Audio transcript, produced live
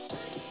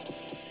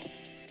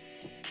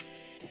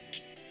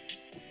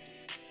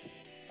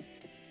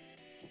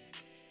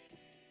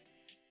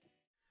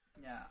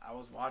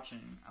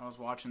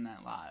watching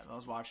that live. I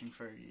was watching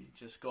Fergie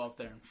just go up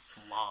there and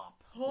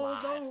flop.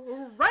 Hold live. the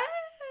ramp.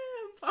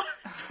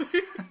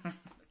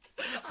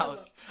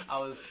 I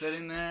was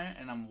sitting there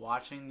and I'm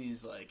watching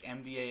these like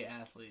NBA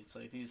athletes,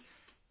 like these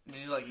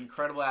like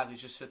incredible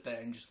athletes just sit there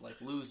and just like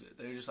lose it.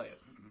 They're just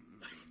like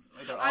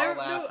they're all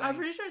laughing. I'm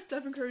pretty sure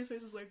Stephen Curry's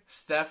face was like.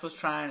 Steph was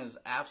trying his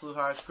absolute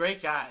hardest.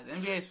 Great guy. The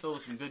NBA is filled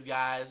with some good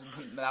guys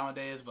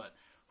nowadays, but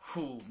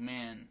whew,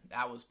 man,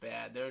 that was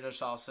bad. They were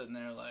just all sitting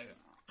there like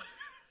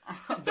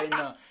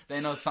they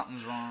know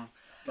something's wrong.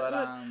 But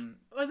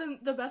then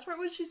the best part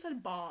was she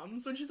said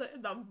bombs when she said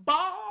the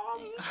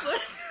bombs.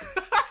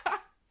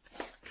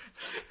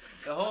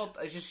 The whole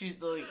she's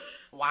like,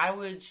 why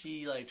would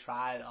she like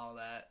try all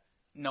that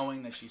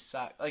knowing that she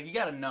sucked? Like you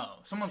gotta know.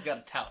 Someone's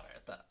gotta tell her.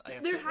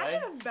 There had to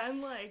have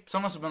been like.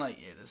 Someone must have been like,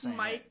 yeah, this ain't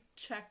mic it.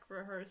 check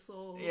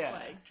rehearsals, Yeah.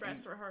 like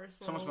dress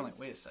rehearsals. Someone's been like,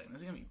 wait a second,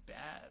 this is gonna be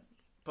bad.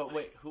 But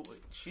wait,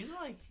 she's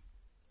like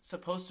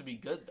supposed to be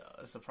good though.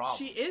 That's the problem.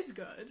 She is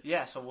good.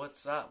 Yeah. So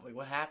what's up? Like,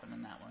 what happened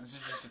in that one? Is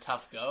it just a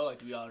tough go? Like,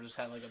 do we all just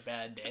have like a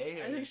bad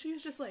day? Or... I think she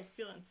was just like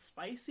feeling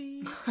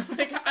spicy.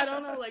 Like I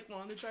don't know, like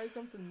wanting to try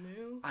something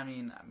new. I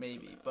mean,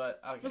 maybe,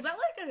 but okay. Was that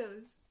like a?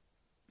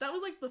 That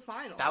was like the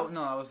final. That was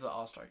the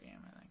All-Star game,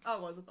 I think.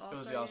 Oh, was it the All-Star game? It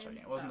was the All-Star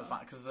game. It wasn't the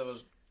final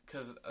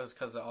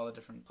because all the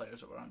different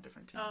players that were on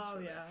different teams. Oh,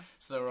 yeah.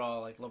 So they were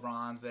all like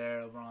LeBron's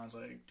there. LeBron's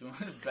like doing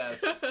his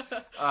best.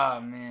 Oh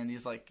man,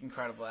 these like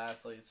incredible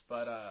athletes.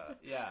 But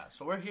yeah,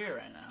 so we're here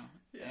right now,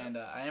 and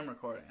I am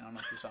recording. I don't know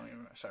if you saw me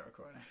start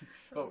recording,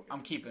 but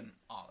I'm keeping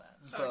all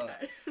that. So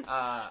okay.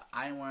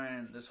 I'm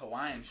wearing this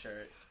Hawaiian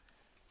shirt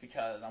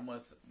because I'm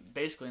with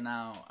basically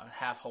now a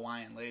half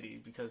Hawaiian lady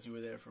because you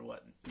were there for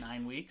what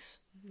 9 weeks.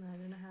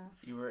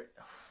 9.5.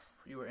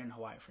 You were in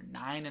Hawaii for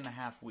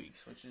 9.5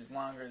 weeks, which is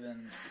longer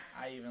than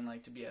I even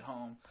like to be at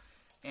home.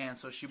 And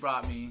so she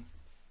brought me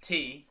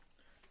tea,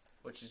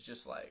 which is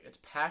just like, it's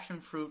passion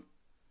fruit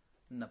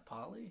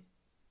Nepali?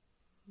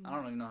 I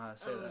don't even know how to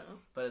say that.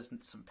 But it's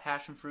some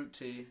passion fruit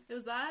tea. It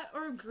was that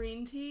or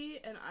green tea,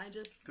 and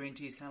Green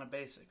tea is kind of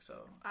basic,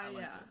 so I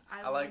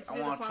want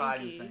to try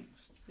new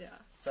things. Yeah.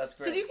 So that's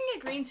great. Because you can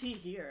get green tea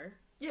here.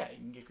 Yeah, you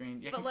can get green.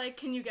 Yeah, but like,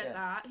 can you get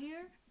that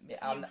here?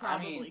 Yeah, you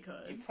probably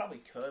could. You probably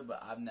could,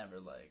 but I've never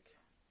like.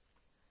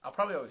 I'll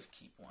probably always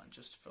keep one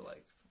just for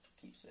like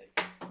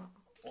keepsake.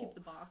 Keep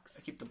the box.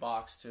 I keep the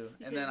box too,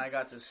 and then I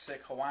got this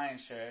sick Hawaiian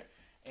shirt,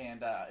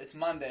 and it's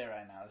Monday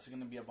right now. This is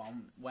gonna be up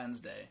on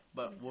Wednesday,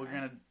 but we're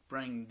gonna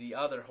bring the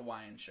other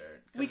Hawaiian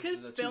shirt. We could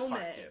film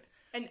it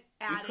and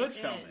add it in. We could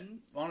film it.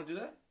 Want to do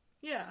that?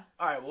 Yeah.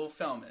 All right, we'll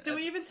film it. Do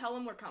we even tell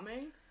him we're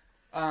coming?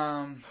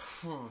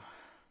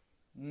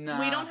 No.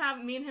 We don't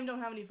have. Me and him don't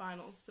have any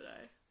finals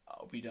today.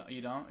 Oh, we don't.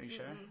 You don't? Are you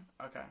sure?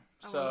 Okay.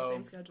 So we're on the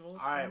same schedule.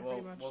 All right.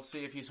 Well, we'll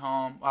see if he's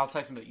home. I'll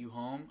text him that you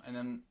home, and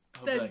then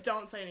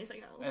don't say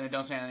anything else. And then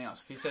don't say anything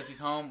else. If he says he's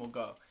home, we'll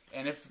go.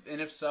 And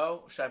if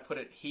so, should I put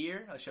it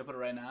here? Like, should I put it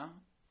right now?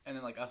 And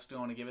then like us don't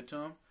want to give it to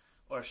him,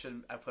 or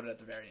should I put it at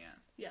the very end?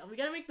 Yeah, we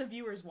gotta make the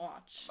viewers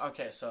watch.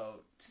 Okay,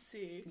 so to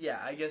see. Yeah,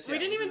 I guess. We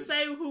didn't even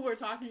say who we're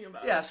talking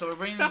about. Yeah, so we're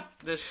bringing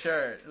this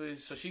shirt.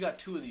 So she got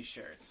 2 of these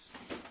shirts.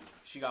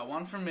 She got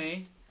one for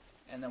me,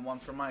 and then one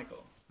for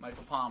Michael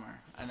Palmer,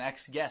 an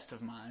ex-guest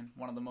of mine,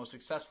 one of the most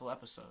successful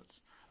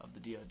episodes of the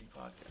DOD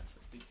podcast,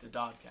 the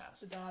Dodcast.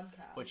 The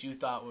Dodcast. Which you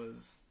thought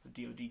was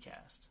the DOD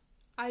cast.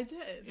 I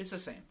did. It's the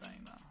same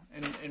thing,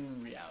 though,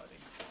 in reality.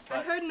 But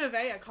I heard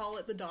Nevaeh call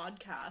it the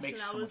Dodcast,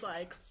 and I was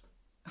like...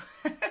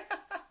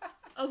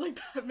 I was like,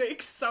 that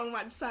makes so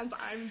much sense.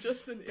 I'm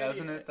just an idiot.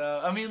 Doesn't it, though?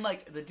 I mean,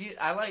 like,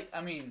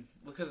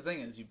 because the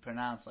thing is, you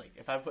pronounce, like,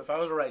 if I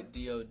were to write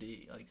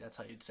DOD, like, that's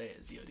how you'd say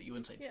it, DOD. You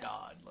wouldn't say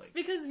Dodd. Like,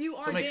 because you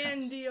are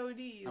Dan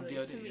DOD. I'm like,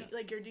 DOD, to me,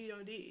 like, you're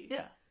DOD.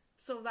 Yeah.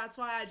 So that's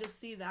why I just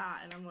see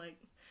that, and I'm like,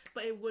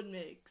 but it would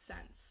make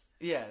sense.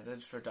 Yeah,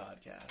 that's for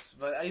Dodcast.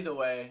 But either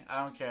way,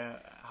 I don't care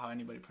how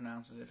anybody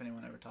pronounces it, if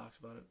anyone ever talks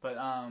about it. But,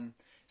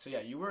 so yeah,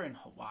 you were in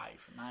Hawaii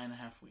for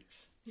 9.5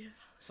 weeks. Yeah.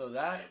 So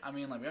that, I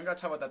mean, like, we don't got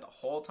to talk about that the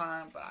whole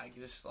time, but I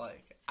just,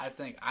 like, I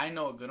think I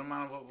know a good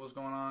amount of what was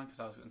going on because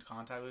I was in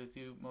contact with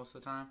you most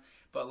of the time.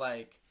 But,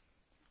 like,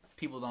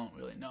 people don't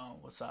really know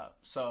what's up.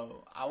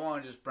 So I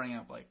want to just bring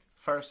up, like,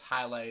 first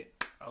highlight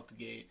out the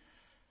gate.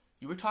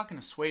 You were talking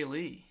to Sway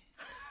Lee.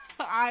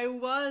 I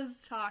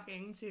was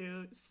talking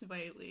to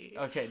Sway Lee.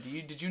 Okay,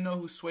 did you know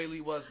who Sway Lee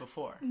was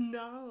before?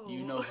 No.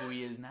 You know who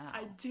he is now.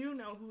 I do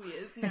know who he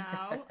is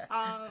now.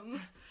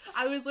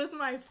 I was with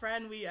my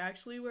friend. We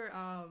actually were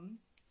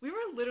we were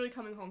literally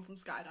coming home from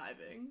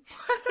skydiving.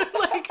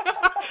 Like,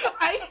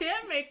 I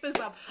can't make this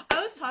up.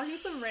 I was talking to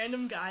some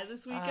random guy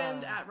this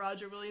weekend at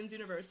Roger Williams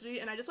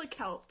University, and I just like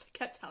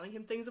kept telling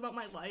him things about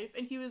my life,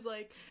 and he was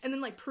like, and then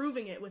like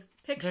proving it with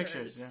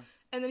pictures. Yeah.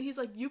 And then he's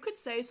like, you could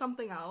say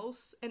something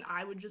else, and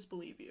I would just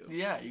believe you.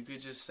 Yeah, you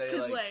could just say,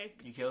 like,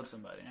 you killed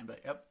somebody. And I'd be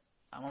like, yep,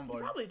 I'm on board.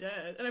 You probably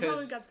did. And I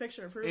probably got the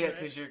picture and proved it. Yeah,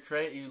 because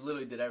you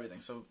literally did everything.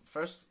 So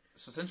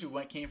since you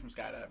came from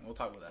skydiving, we'll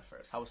talk about that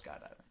first. How was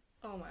skydiving?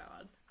 Oh, my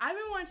God. I've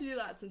been wanting to do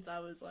that since I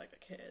was, like, a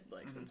kid.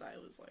 Like, since I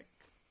was, like,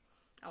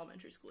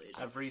 elementary school age.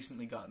 I've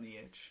recently gotten the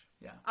itch.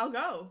 Yeah. I'll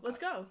go. Let's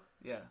go.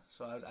 Yeah,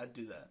 so I'd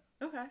do that.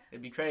 Okay.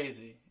 It'd be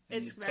crazy.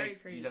 And It's very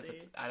crazy.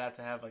 I'd have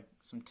to have like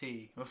some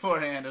tea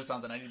beforehand or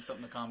something. I need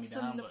something to calm me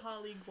Some down.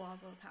 Nepali guava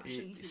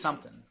passion tea.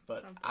 Something,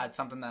 but Something.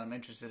 something that I'm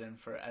interested in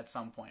for at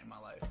some point in my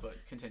life. But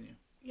continue.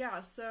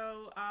 Yeah,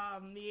 so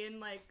me and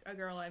like a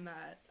girl I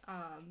met,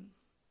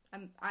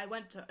 I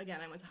went to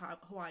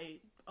Hawaii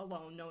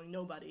alone, knowing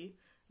nobody.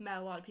 Met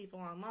a lot of people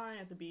online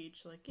at the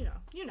beach, like, you know,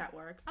 you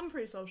network. I'm a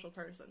pretty social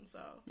person, so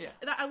yeah,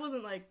 I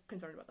wasn't like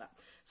concerned about that.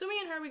 So me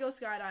and her, we go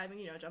skydiving,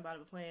 you know, jump out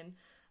of a plane.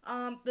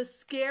 The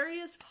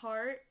scariest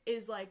part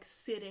is like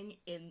sitting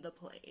in the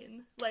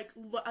plane. Like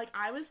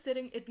I was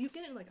sitting. If you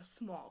get in like a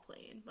small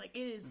plane, like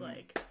it is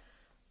like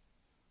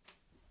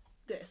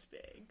this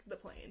big, the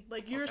plane.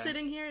 Like you're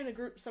sitting here in a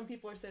group. Some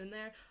people are sitting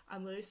there.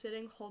 I'm literally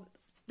sitting.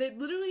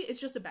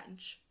 It's just a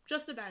bench.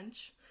 Just a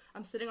bench.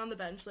 I'm sitting on the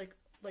bench,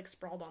 like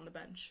sprawled on the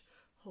bench,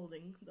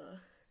 holding the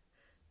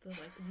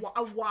like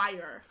a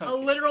wire, a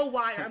literal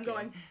wire. I'm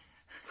going.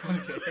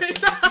 Okay.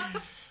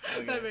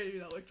 That maybe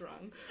that looked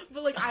wrong,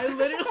 but like I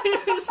literally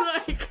was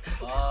like,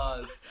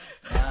 pause.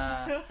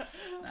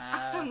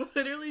 I'm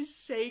literally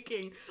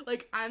shaking.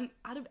 Like I'm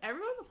out of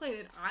everyone on the plane,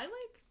 and I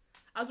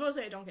was about to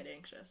say I don't get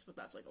anxious, but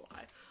that's like a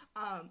lie.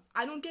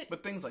 I don't get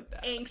but things like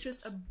that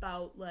anxious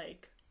about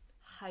like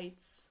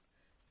heights,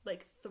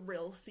 like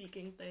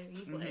thrill-seeking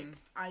things. Mm-hmm. Like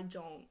I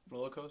don't.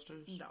 Roller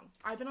coasters? No,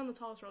 I've been on the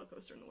tallest roller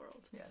coaster in the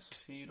world. Yeah, so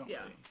see, you don't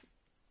Yeah. really.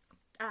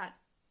 At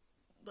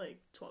like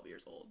 12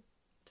 years old,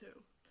 too.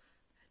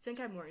 I think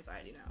I have more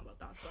anxiety now about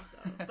that stuff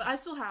though. But I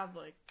still have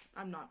like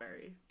I'm not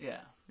very.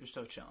 Yeah, you're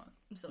still chilling.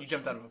 I'm still. You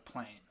chilling. jumped out of a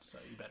plane, so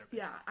you better be.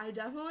 Yeah, I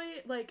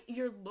definitely like.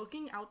 You're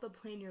looking out the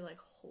plane. You're like,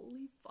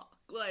 holy fuck!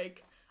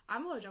 Like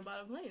I'm about to jump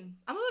out of a plane.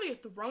 I'm about to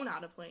get thrown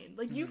out of a plane.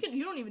 Like you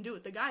don't even do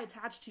it. The guy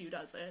attached to you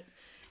does it,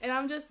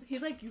 and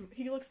he's like,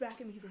 he looks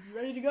back at me. He's like, you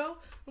ready to go?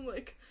 I'm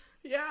like,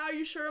 yeah. Are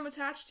you sure I'm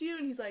attached to you?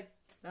 And he's like,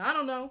 I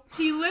don't know.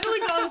 He literally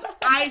goes,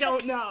 I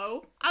don't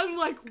know. I'm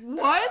like,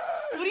 what?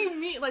 What do you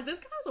mean? Like, this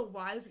guy's a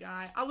wise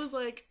guy. I was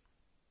like,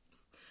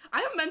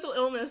 I have mental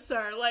illness,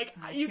 sir. Like,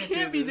 you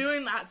can't be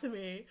doing that to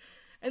me.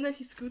 And then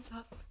he scoots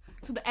up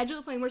to the edge of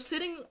the plane. We're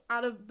sitting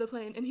out of the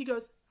plane, and he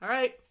goes, all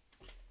right.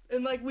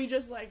 And, like, we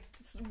just, like,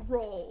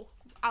 roll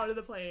out of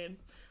the plane.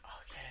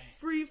 Okay.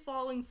 Free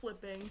falling,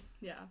 flipping.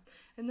 Yeah.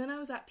 And then I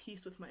was at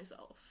peace with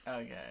myself.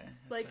 Okay.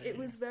 Like, it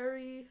was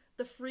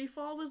the free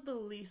fall was the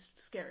least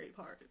scary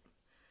part.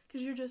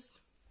 Because you're just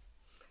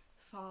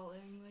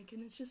falling, like,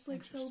 and it's just,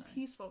 like, so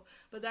peaceful.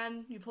 But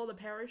then you pull the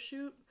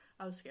parachute.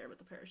 I was scared with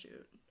the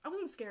parachute. I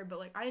wasn't scared, but,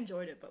 like, I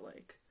enjoyed it, but,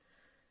 like,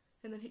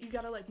 and then you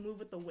gotta, like, move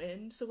with the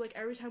wind. So, like,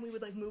 every time we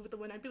would, like, move with the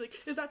wind, I'd be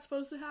like, is that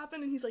supposed to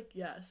happen? And he's like,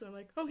 yes. And I'm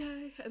like,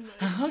 okay. And,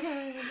 like,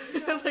 okay.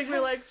 like, we're,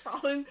 like,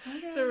 falling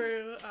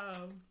through.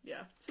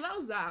 Yeah. So that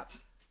was that.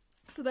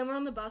 So then we're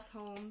on the bus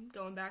home,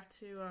 going back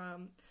to,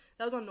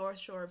 that was on North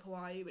Shore of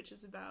Hawaii, which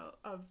is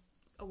of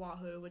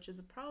Oahu, which is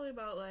probably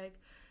about, like,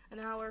 an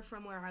hour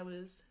from where I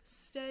was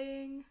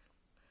staying,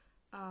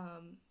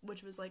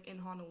 which was, like, in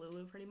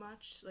Honolulu, pretty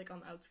much. Like, on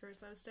the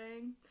outskirts I was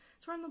staying.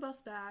 So we're on the bus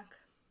back,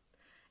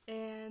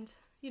 and,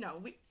 you know,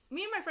 me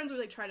and my friends would,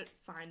 like, try to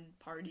find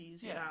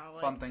parties, you know.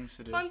 Like, fun things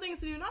to do. Fun things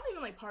to do. Not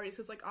even, like, parties,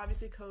 because, like,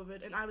 obviously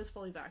COVID, and I was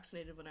fully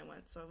vaccinated when I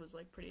went, so it was,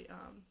 like, pretty,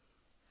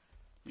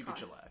 you could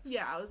chillax.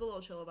 Yeah, I was a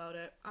little chill about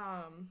it.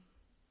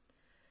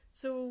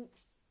 So,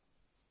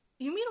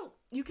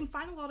 you can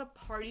find a lot of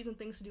parties and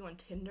things to do on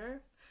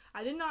Tinder.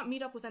 I did not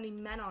meet up with any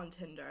men on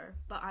Tinder,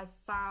 but I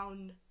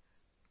found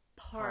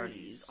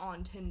parties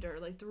on Tinder,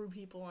 like, through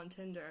people on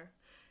Tinder.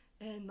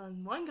 And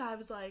then one guy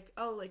was like,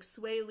 oh, like,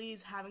 Sway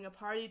Lee's having a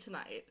party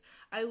tonight.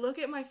 I look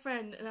at my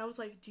friend, and I was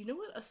like, do you know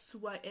what a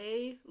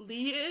Sway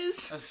Lee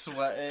is? A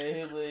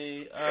Sway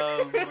Lee.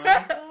 Oh, my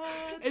God.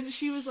 And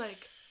she was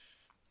like,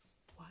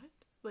 what?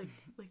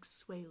 Like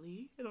Sway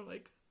Lee? And I'm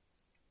like,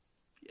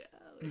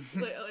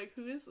 yeah, like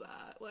who is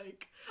that?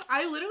 Like,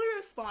 I literally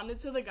responded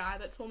to the guy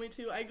that told me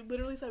to. I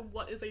literally said,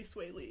 what is a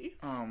Sway Lee?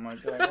 Oh, my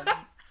God.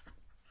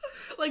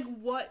 Like,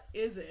 what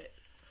is it?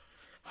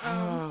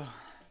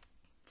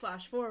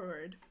 Flash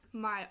forward.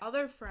 My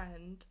other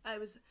friend,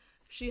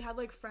 she had,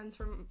 like, friends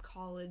from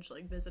college,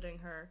 like, visiting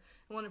her.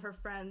 And one of her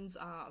friends,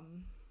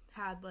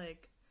 had,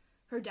 like,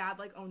 her dad,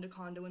 like, owned a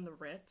condo in the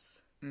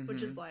Ritz,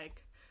 which is,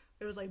 like,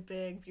 it was, like,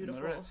 big, beautiful.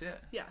 In the Ritz, yeah.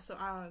 Yeah, so,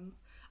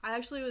 I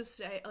actually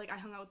I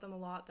hung out with them a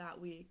lot that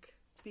week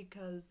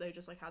because they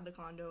just, like, had the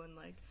condo and,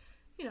 like,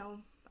 you know,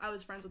 I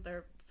was friends with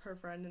her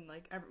friend and,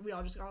 like, we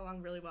all just got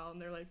along really well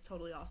and they're, like,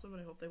 totally awesome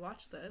and I hope they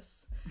watch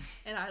this.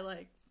 And I,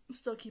 like,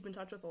 still keep in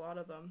touch with a lot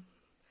of them.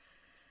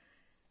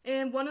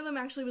 And one of them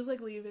actually was,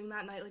 like, leaving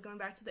that night, like, going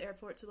back to the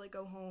airport to, like,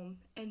 go home.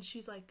 And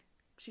she's, like,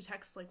 she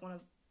texts, like, one of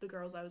the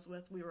girls I was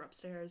with. We were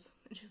upstairs.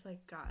 And she's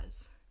like,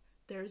 guys,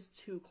 there's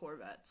 2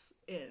 Corvettes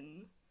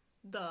in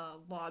the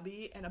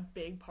lobby and a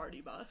big party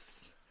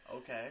bus.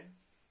 Okay.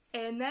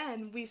 And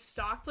then we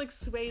stalked, like,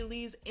 Sway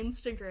Lee's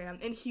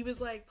Instagram. And he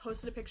was, like,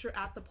 posted a picture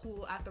at the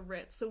pool at the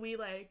Ritz. So we,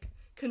 like,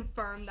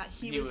 confirmed that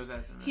he was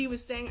at the Ritz. He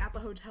was staying at the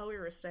hotel we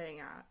were staying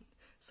at.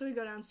 So we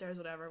go downstairs,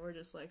 whatever. We're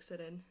just like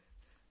sitting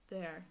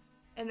there,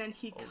 and then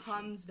he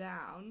comes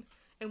down,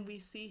 and we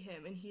see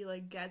him, and he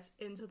like gets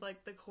into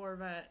like the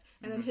Corvette,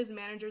 and then his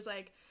manager's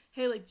like,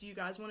 "Hey, like, do you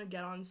guys want to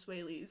get on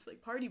Sway Lee's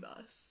like party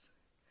bus?"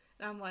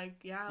 And I'm like,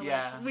 "Yeah."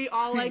 Like, we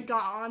all like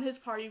got on his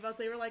party bus.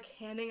 They were like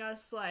handing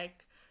us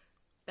like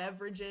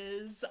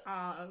beverages,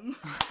 and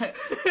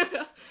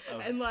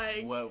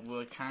like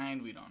what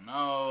kind we don't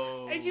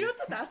know. And you know what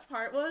the best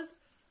part was?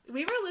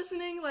 We were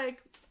listening,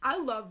 like, I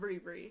love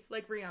Riri,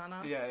 like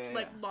Rihanna. Yeah.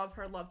 Like, love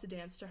her, love to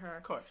dance to her.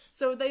 Of course.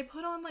 So they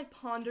put on, like,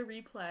 Ponder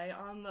Replay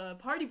on the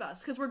party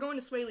bus, because we're going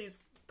to Sway Lee's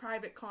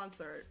private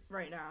concert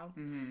right now.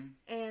 Mm-hmm.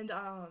 And,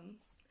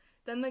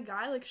 then the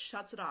guy, like,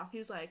 shuts it off. He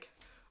was like,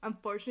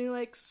 unfortunately,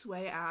 like,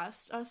 Sway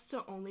asked us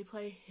to only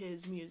play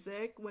his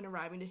music when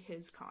arriving to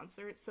his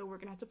concert, so we're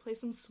gonna have to play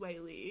some Sway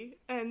Lee.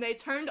 And they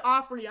turned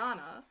off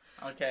Rihanna.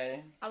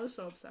 Okay. I was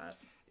so upset.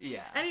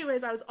 Yeah.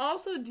 Anyways, I was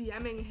also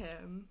DMing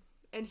him,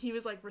 and he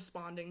was, like,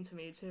 responding to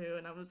me, too,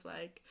 and I was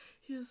like,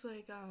 hey,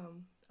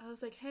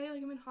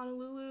 like, I'm in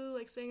Honolulu,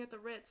 like, staying at the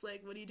Ritz,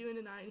 like, what are you doing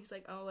tonight? And he's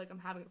like, oh, like, I'm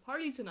having a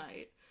party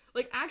tonight.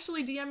 Like,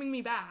 actually DMing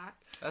me back.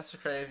 That's the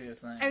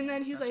craziest thing. And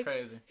then That's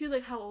crazy. he was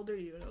like, how old are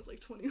you? And I was like,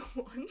 21.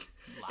 Lies.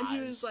 And he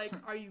was like,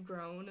 are you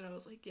grown? And I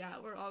was like, yeah,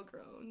 we're all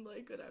grown,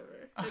 like,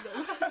 whatever. And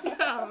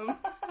then,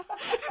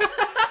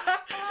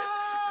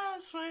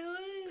 Sway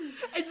Lee.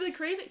 And the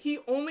crazy, he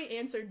only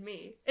answered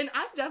me. And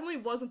I definitely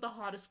wasn't the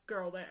hottest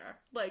girl there.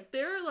 Like,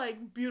 there are,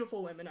 like,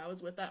 beautiful women I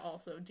was with that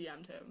also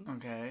DM'd him.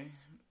 Okay.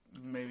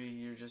 Maybe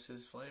you're just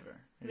his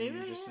flavor. Maybe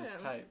you're I just his am.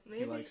 type. Maybe.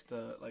 He likes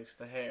the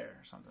hair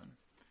or something.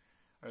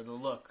 Or the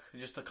look.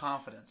 Just the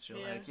confidence. You're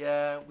Yeah. like,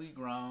 yeah, we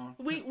grown.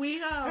 We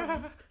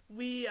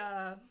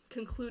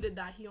concluded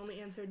that he only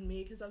answered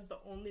me because I was the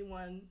only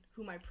one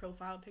who my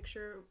profile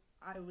picture,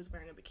 I was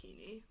wearing a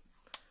bikini.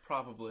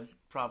 Probably.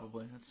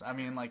 It's, I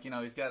mean, like, you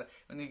know,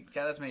 when you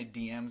got as many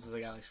DMs as a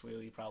guy like Sway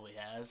Lee probably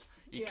has,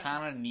 you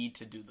kind of need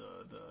to do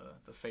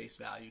the face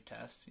value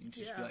test. You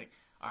just be like,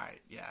 all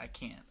right, yeah, I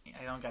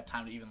don't got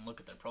time to even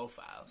look at their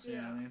profiles. You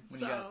know what I mean?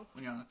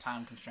 When you're on a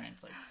time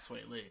constraints like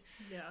Sway Lee.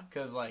 Yeah.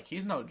 Because, like,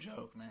 he's no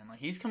joke, man. Like,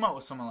 he's come up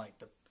with some of, like,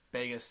 the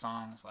biggest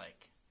songs,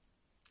 like...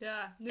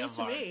 Yeah, news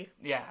to me.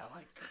 Yeah,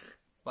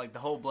 like the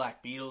whole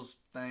Black Beatles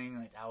thing,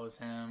 like, that was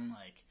him.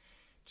 Like,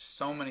 just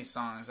so many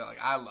songs that, like,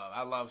 I love.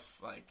 I love,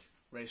 like,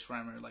 Ray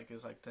Shremmer, like,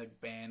 is, like, the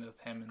band with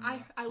him and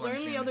I Slim learned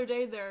Jimmy. the other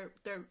day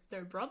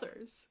they're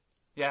brothers.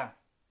 Yeah.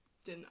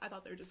 I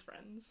thought they were just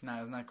friends.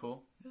 Nah, isn't that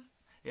cool?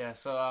 Yeah,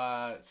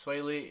 so,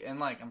 Sway Lee, and,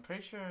 like, I'm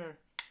pretty sure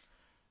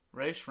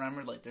Ray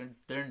Shremmer, like,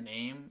 their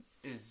name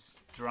is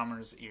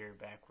drummer's ear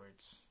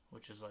backwards,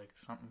 which is, like,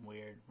 something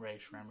weird. Ray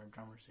Shremmer,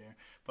 drummer's ear.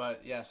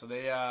 But, yeah, so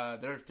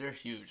they're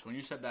huge. When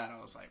you said that, I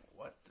was like,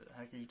 what the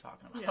heck are you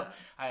talking about? Yeah.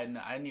 I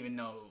didn't even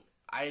know.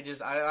 I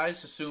just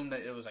assumed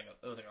that it was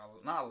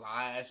not a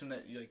lie. I assumed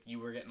that, you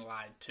were getting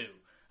lied to.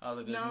 I was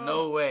like, there's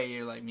no way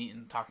you're, like,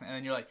 meeting, talking, and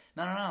then you're like,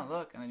 no,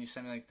 look, and then you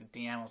sent me, like, the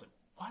DM. I was like,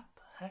 what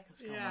the heck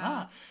is going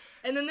on?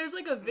 And then there's,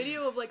 like, a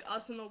video of, like,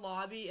 us in the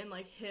lobby and,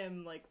 like,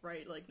 him, like,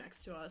 right, like,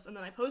 next to us. And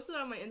then I posted it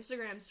on my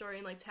Instagram story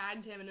and, like,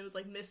 tagged him, and it was,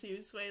 like, miss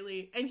you, Sway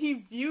Lee. And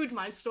he viewed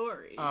my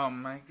story. Oh,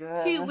 my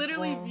God. He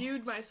literally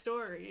viewed my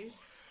story.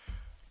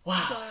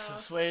 Wow. So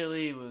Sway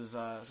Lee was,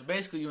 so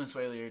basically you and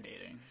Sway Lee are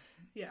dating.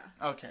 Yeah.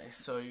 Okay,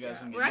 so you guys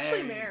can get We're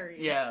actually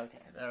married. Yeah, okay.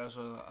 That was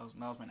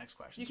my next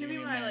question. You can be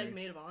my, like,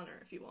 maid of honor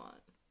if you want.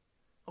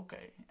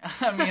 Okay.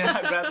 I mean,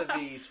 I'd rather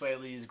be Sway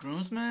Lee's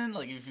groomsman,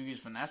 like, if you could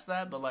finesse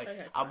that, but, like,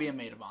 okay, I'll be a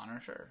maid of honor,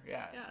 sure.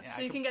 Yeah.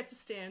 So you can get to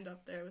stand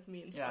up there with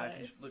me and Sway. Yeah, I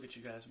can look at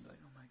you guys and be like,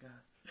 oh my God,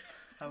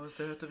 I was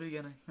there at the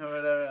beginning. Or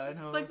whatever, I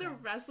know. Like, the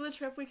rest of the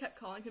trip, we kept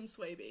calling him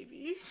Sway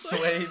Baby.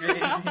 Sway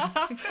Baby.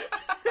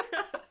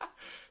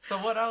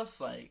 So what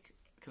else, like,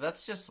 because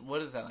that's just,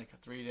 what is that, like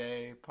a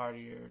 3-day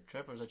party or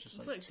trip, or is that just,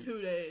 it's like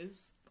 2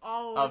 days.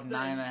 All of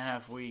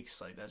 9.5 weeks,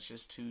 like, that's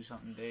just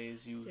 2-something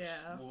days.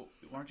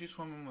 Weren't you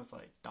swimming with,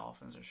 like,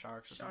 dolphins or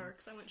sharks or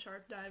Sharks. something? I went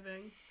shark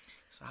diving.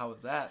 So how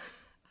was that?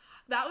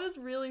 That was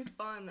really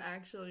fun,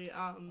 actually.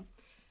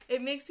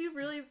 It makes you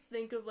really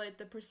think of, like,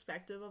 the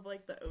perspective of,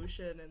 like, the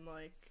ocean and,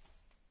 like,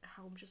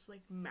 how just,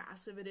 like,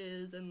 massive it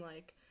is, and,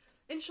 like,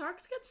 and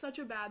sharks get such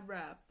a bad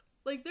rep.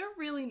 Like, they're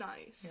really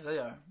nice. Yeah, they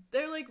are.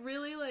 They're, like,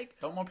 really, like...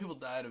 Don't more people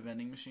die at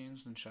vending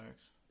machines than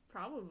sharks?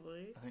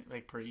 Probably. I think,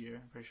 like, per year.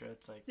 I'm pretty sure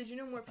it's, like... Did you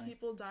know more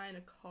people die in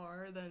a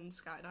car than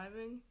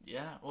skydiving?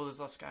 Yeah. Well, there's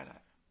less skydiving.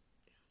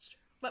 Yeah, that's true.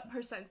 But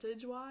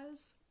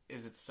percentage-wise?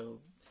 Is it still...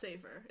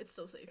 Safer. It's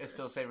still safer. It's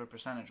still safer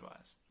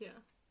percentage-wise? Yeah.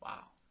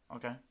 Wow.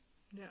 Okay.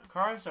 Yeah.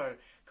 Cars,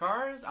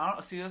 I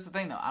don't... See, that's the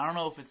thing, though. I don't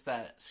know if it's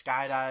that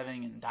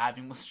skydiving and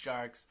diving with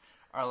sharks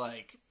are,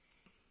 like...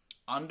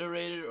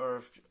 underrated, or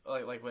if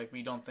like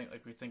we don't think,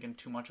 like, we're thinking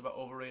too much about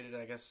overrated,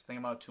 I guess,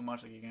 thinking about too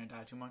much, like you're gonna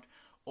die too much,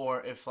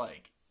 or if,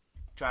 like,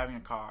 driving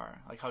a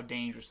car, like, how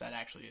dangerous that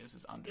actually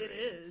is underrated.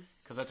 It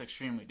is, because that's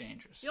extremely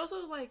dangerous. You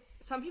also, like,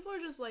 some people are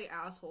just, like,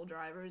 asshole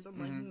drivers and,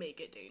 like, make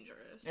it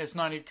dangerous. It's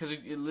not even, because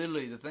it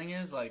literally, the thing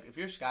is, like, if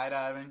you're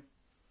skydiving,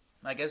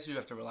 I guess you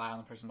have to rely on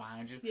the person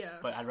behind you. Yeah.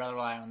 But I'd rather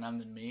rely on them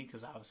than me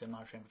because obviously I'm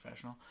not a trained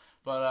professional.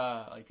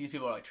 But like these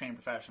people are like trained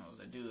professionals.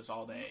 They do this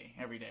all day,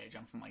 every day,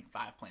 jump from like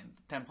 5 planes,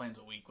 10 planes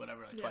a week,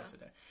 whatever, like twice a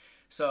day.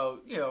 So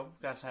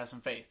got to have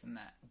some faith in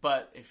that.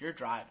 But if you're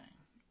driving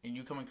and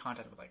you come in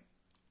contact with like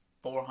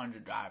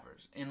 400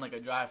 drivers in like a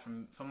drive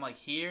from like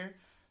here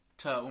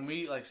to when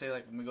we like say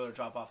like when we go to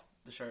drop off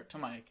the shirt to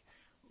Mike,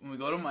 when we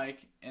go to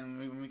Mike and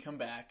when we come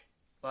back,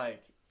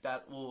 like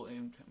that we'll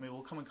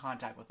come in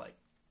contact with like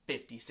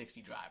 50,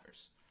 60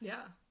 drivers.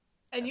 Yeah.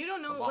 And you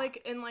don't That's know, a lot.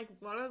 like, and, like,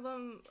 one of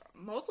them,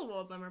 multiple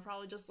of them are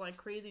probably just, like,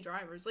 crazy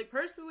drivers. Like,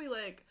 personally,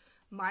 like,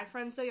 my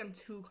friends say I'm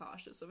too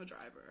cautious of a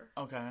driver.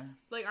 Okay.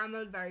 Like, I'm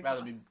a very...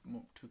 Rather be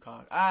too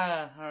cautious.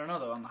 I don't know,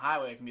 though. On the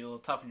highway, it can be a little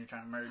tough when you're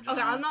trying to merge.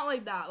 Okay, I'm not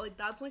like that. Like,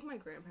 that's, like, my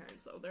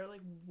grandparents, though. They're,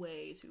 like,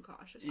 way too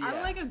cautious. Yeah.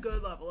 I'm, like, a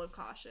good level of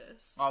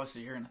cautious.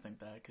 Obviously, you're going to think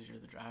that because you're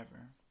the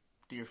driver.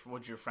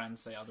 Would your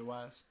friends say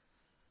otherwise?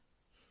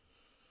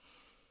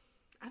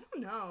 I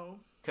don't know.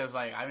 Because,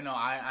 like, I know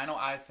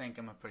I think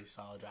I'm a pretty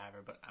solid driver,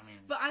 but, I mean...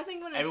 But I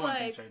think when it's, everyone like...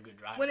 thinks they're a good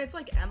driver. When it's,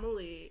 like,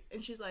 Emily,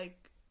 and she's, like,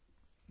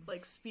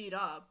 speed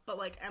up, but,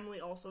 like, Emily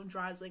also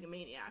drives like a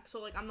maniac.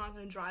 So, like, I'm not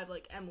going to drive,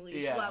 like,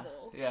 Emily's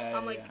level. Yeah,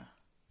 I'm like,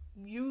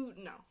 you...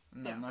 No.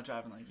 No, Yeah. I'm not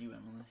driving like you,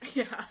 Emily.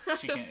 Yeah.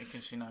 She can't...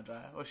 Can she not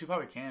drive? Well, she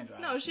probably can drive.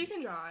 No, she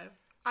can drive.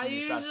 She I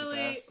just drives too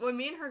usually... fast? When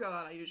me and her go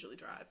out, I usually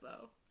drive,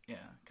 though. Yeah,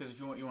 because if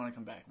you want to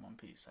come back in one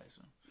piece, I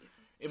assume.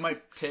 It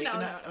might take No,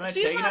 it might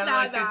she's take not another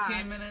like that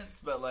 15 bad.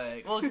 minutes, but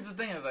like, well, because the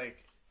thing is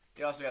like,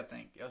 you also got to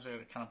think, you also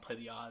got to kind of play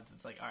the odds.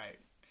 It's like, all right,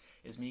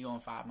 is me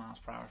going 5 miles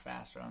per hour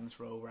faster on this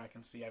road where I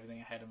can see everything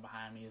ahead and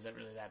behind me? Is that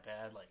really that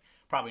bad? Like,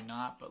 probably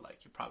not, but like,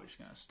 you're probably just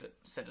gonna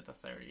sit at the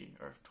 30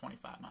 or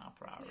 25 mile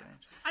per hour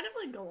range. I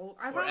definitely go...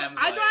 I Em's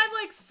drive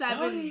like, like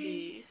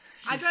 70.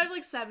 I drive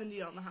like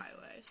 70 on the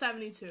highway.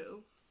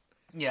 72.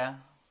 Yeah.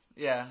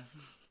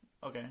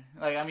 Okay.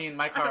 Like, I mean,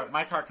 my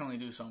car can only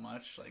do so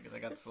much. Like, I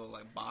got this little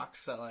like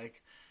box that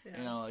like. Yeah.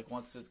 You know, like,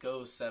 once it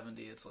goes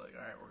 70, it's like,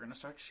 all right, we're going to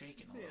start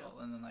shaking a little.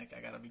 And then, like, I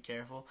got to be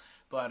careful.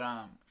 But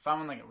if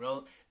I'm in, like, a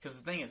real... Because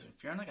the thing is,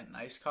 if you're in, like, a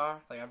nice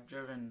car... Like, I've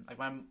driven... Like,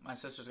 my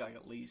sister's got,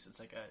 like, a lease. It's,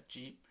 like, a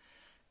Jeep.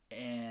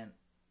 And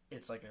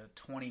it's, like, a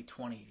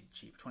 2020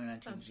 Jeep.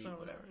 2019 That's Jeep, so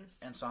whatever.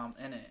 nice. And so I'm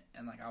in it.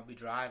 And, like, I'll be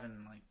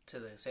driving, like, to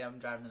the... Say I'm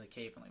driving to the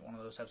Cape in, like, one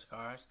of those types of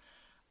cars.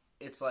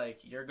 It's,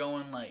 like, you're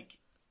going, like,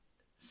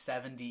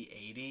 70,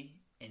 80...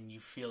 and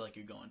you feel like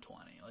you're going 20.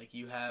 Like,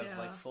 you have,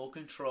 like, full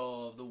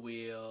control of the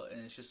wheel,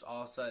 and it's just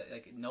all set,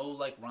 like, no,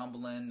 like,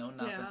 rumbling, no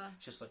nothing. Yeah.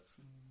 It's just, like,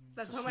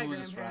 That's how my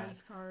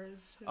grandparents' car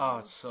is, too. Oh,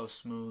 it's so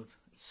smooth.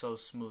 It's so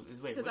smooth.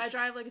 Wait, because I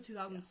drive, like, a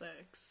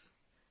 2006,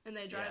 and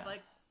they drive,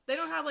 like, they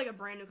don't have, like, a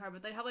brand new car,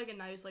 but they have, like, a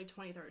nice, like,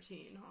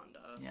 2013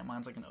 Honda. Yeah,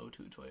 mine's, like, an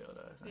 02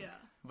 Toyota, I think. Yeah.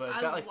 But it's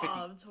got, like,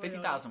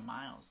 50,000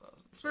 miles, though.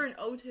 So, For an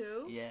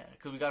 02? Yeah,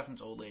 because we got it from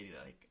this old lady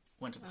that, like,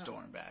 went to the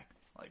store and back.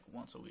 Like,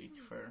 once a week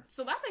for...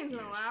 So that thing's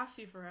years. gonna last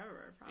you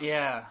forever, probably.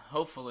 Yeah,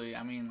 hopefully.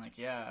 I mean, like,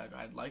 yeah,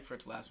 I'd like for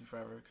it to last me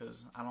forever,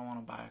 because I don't want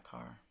to buy a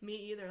car. Me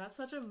either. That's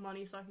such a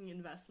money-sucking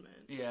investment.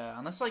 Yeah,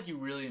 unless, like, you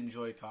really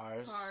enjoy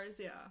cars. Cars,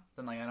 yeah.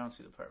 Then, like, I don't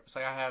see the purpose.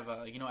 Like, I have,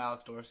 you know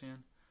Alex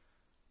Dorsian?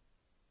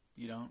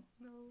 You don't?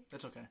 No.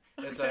 It's okay.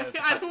 It's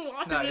I don't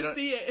want him to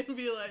see it and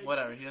be like...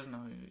 Whatever, he doesn't know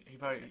who he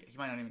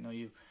might not even know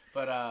you.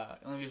 But,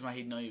 the only reason why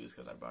he'd know you is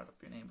because I brought up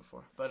your name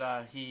before.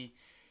 But,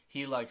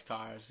 he likes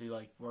cars. He,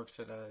 like, works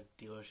at a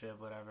dealership,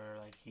 whatever.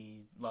 Like,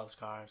 he loves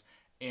cars.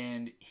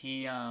 And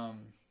he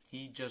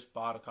just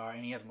bought a car,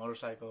 and he has a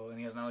motorcycle, and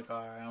he has another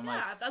car. And I'm like...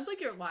 Yeah, that's, like,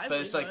 your livelihood.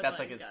 But it's, like, that's,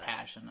 like, his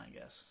passion, I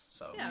guess.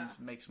 So, yeah.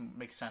 It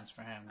makes sense for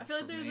him. I feel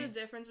like there's a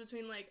difference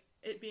between, like,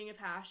 it being a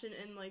passion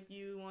and, like,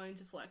 you wanting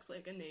to flex,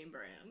 like, a name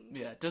brand.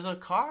 Yeah. Does a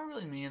car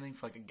really mean anything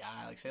for, like, a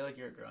guy? Like, say, like,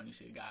 you're a girl and you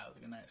see a guy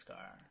with, like, a nice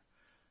car.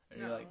 Are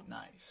you, like,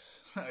 nice?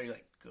 Are you,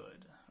 like,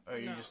 good? Or are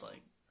you just,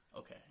 like,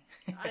 okay?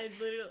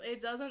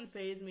 It doesn't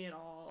faze me at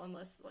all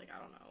unless, like, I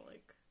don't know,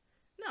 like,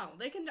 no,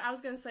 they can, I was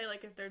gonna say,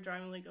 like, if they're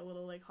driving, like, a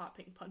little, like, hot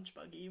pink punch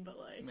buggy, but,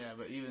 like. Yeah,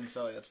 but even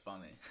so, like, that's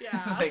funny.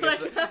 Yeah. Like,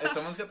 if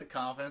someone's got the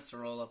confidence to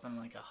roll up in,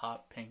 like, a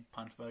hot pink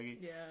punch buggy.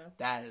 Yeah.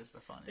 That is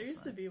the funniest There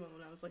used thing. to be one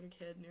when I was, like, a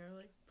kid near,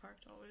 like,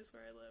 Parked Always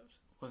where I lived.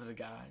 Was it a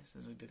guy?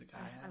 Did a guy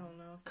I have it? don't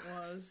know if it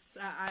was.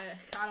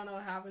 I don't know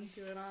what happened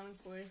to it,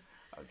 honestly.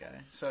 Okay.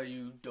 So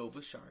you dove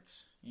with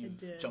sharks. You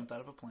did. jumped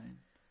out of a plane.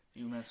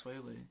 You met Sway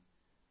Lee.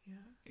 Yeah.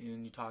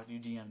 And you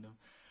DM'd him.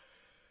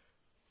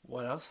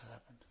 What else has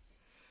happened?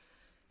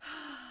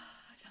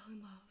 I fell in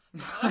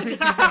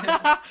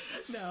love.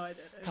 No, I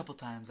didn't. A couple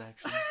times,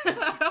 actually.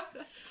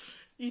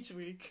 Each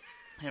week.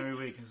 Every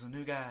week is a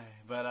new guy.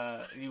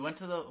 But you went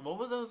to what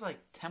were those, like,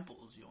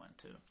 temples you went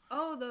to?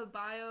 Oh, the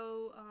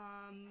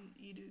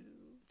Edu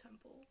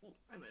temple.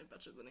 I might have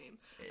butchered the name.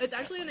 It's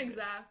actually an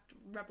exact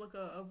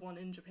replica of one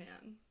in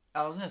Japan.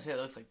 I was going to say it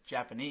looks like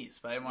Japanese,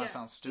 but I didn't want to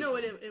sound stupid. No,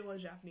 it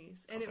was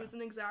Japanese. And it was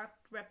an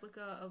exact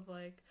replica of,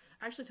 like...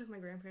 I actually took my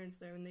grandparents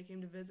there when they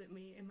came to visit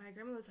me. And my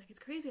grandmother was like, it's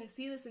crazy. I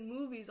see this in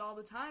movies all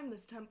the time,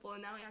 this temple.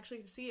 And now I actually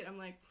get to see it. I'm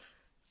like,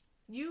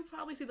 you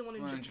probably see the one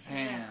in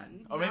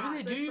Japan. Or maybe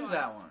they do use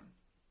that one.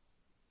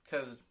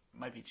 Because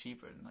might be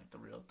cheaper than like the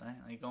real thing.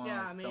 Like going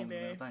Yeah, like, filming the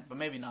maybe. real thing, but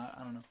maybe not.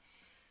 I don't know.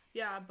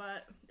 Yeah,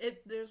 but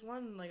there's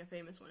one like a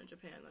famous one in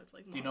Japan that's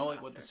like. Do you know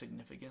like what after. the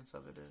significance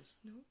of it is?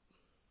 No.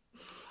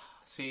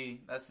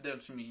 See, that's the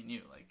difference between me and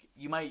you. Like,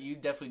 you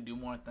definitely do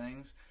more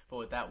things, but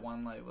with that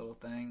one like little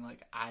thing,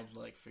 like I'd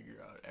like figure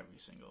out every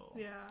single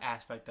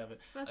aspect of it.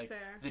 That's like,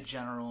 fair. The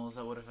generals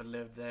that would have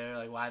lived there,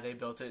 like why they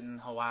built it in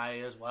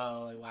Hawaii as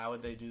well. Like, why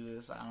would they do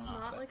this? I don't know.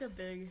 Not like a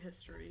big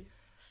history.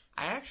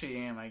 I actually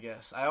am, I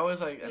guess. I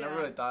always like. I never Yeah.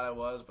 really thought I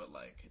was, but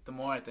like the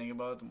more I think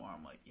about it, the more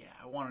I'm like, yeah,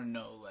 I want to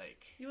know.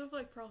 Like, You live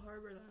like Pearl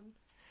Harbor then.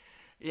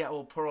 yeah,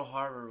 well, Pearl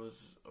Harbor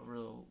was a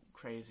real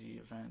crazy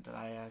event that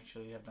I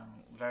actually have done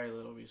very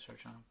little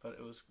research on, but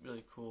it was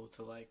really cool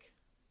to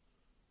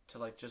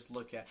just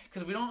look at,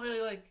 because we don't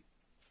really like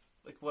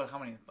what, how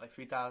many, like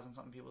 3,000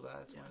 something people died,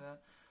 something like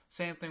that.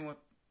 Same thing with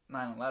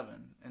 9/11,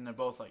 and they're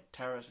both like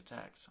terrorist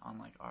attacks on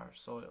like our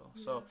soil.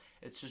 Yeah. So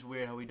it's just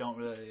weird how we don't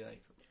really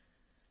like.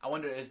 I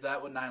wonder, is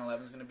that what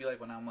 9/11 is going to be like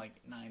when I'm like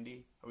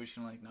 90? Are we just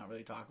going to like not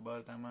really talk about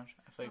it that much?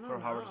 I feel like Pearl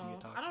Harbor doesn't get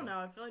talked about. I don't know.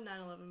 I feel like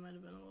 9/11 might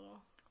have been a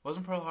little.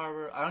 Wasn't Pearl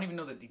Harbor? I don't even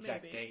know the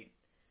exact Maybe. date.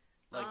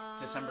 Like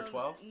December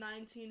 12th?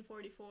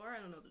 1944. I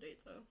don't know the date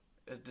though.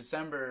 It's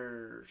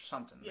December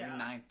something. Maybe Yeah.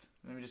 9th.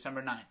 Maybe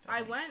December 9th. I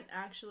think. went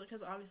actually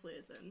because obviously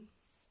it's in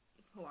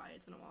Hawaii.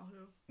 It's in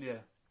Oahu. Yeah.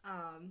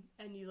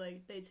 And you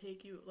like they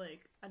take you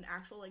like an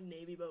actual like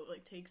Navy boat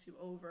like takes you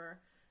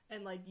over,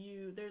 and like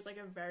there's like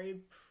a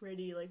very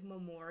pretty like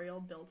memorial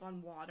built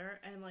on water,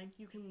 and like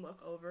you can look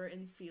over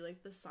and see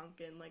like the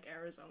sunken like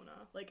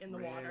Arizona like in the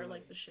water Really?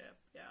 like the ship.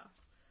 Yeah.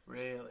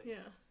 Really? Yeah.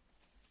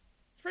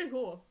 It's pretty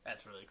cool.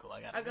 That's really cool.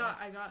 I I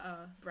got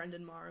a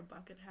Brendan Mara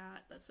bucket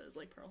hat that says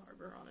like Pearl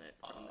Harbor on it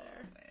from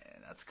there.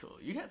 Man, that's cool.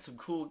 You got some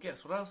cool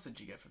gifts. What else did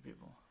you get for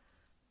people?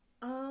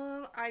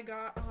 I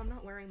got. I'm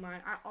not wearing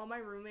mine. All my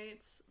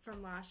roommates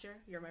from last year.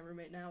 You're my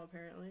roommate now,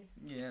 apparently.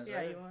 Yes,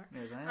 Yeah, you are.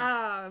 Yes,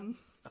 I am. Um,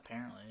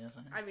 Apparently, yes, I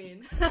am. I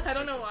mean, I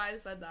don't know why I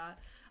said that.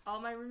 All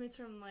my roommates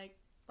from like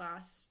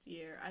last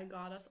year, I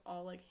got us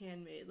all like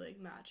handmade like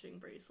matching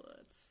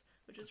bracelets,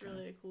 which is Okay.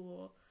 really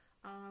cool.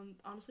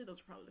 Honestly, those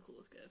are probably the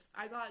coolest gifts.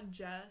 I got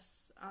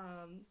Jess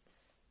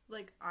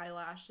like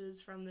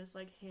eyelashes from this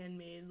like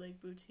handmade like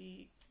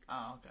boutique.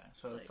 Oh, okay.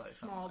 So it's like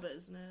small something like,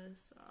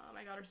 business.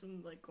 I got her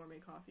some like gourmet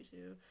coffee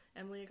too.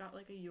 Emily got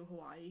like a U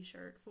Hawaii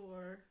shirt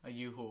for. a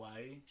U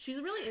Hawaii. She's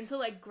really into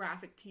like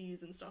graphic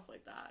tees and stuff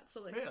like that.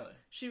 So like Really?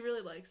 she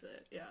really likes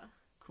it. Yeah.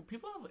 Cool.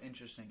 People have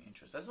interesting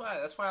interests. That's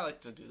why I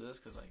like to do this,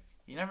 because like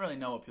you never really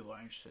know what people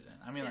are interested in.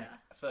 I mean, like Yeah.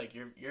 I feel like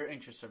your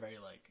interests are very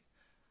like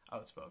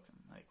outspoken,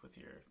 like with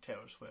your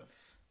Taylor Swift.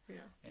 Yeah.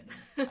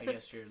 And I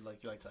guess you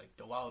like to like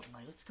go out and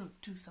like let's go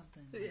do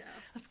something. Like, Yeah.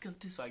 Let's go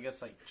do. So I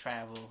guess like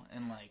travel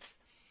and like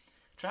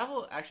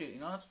travel. Actually, you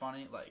know what's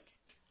funny? Like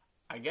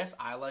I guess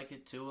I like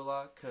it too a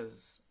lot,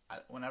 because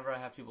whenever I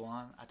have people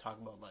on, I talk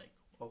about like,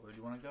 oh, where do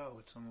you want to go?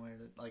 What's somewhere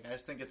that like I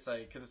just think it's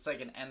like, because it's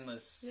like an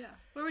endless. Yeah.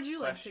 Where would you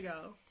like to Question.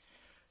 go?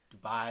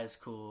 Dubai is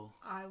cool.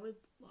 I would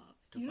love.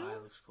 Dubai You know,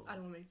 looks cool. I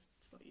don't want to make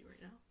it about you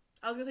right now.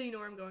 I was gonna say, you know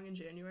where I'm going in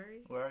January?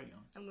 Where are you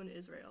going? I'm going to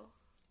Israel.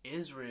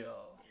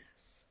 Israel.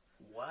 Yes.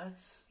 What?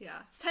 Yeah.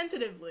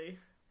 Tentatively.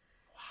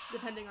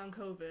 Depending on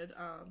COVID.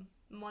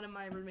 One of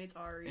my roommates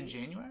already. In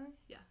January?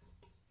 Yeah.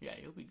 Yeah,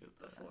 you'll be good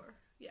for that. Before.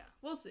 Yeah,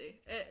 we'll see.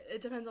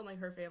 It depends on like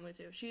her family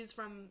too. She's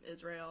from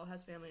Israel,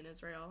 has family in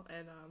Israel,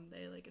 and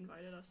they like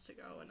invited us to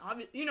go.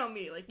 And you know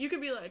me, like you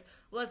could be like,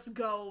 let's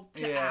go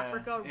to Yeah,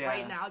 Africa yeah.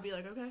 right now. I'd be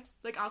like, okay,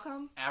 like I'll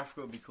come.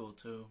 Africa would be cool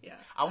too. Yeah,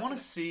 I want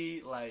to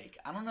see, like,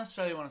 I don't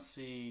necessarily want to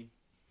see.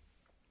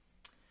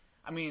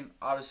 I mean,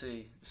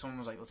 obviously, if someone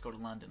was like, let's go to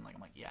London, like,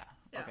 I'm like, yeah,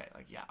 Yeah. okay,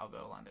 like, yeah, I'll go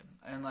to London.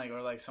 And, like,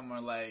 or, like,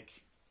 somewhere like,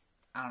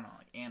 I don't know,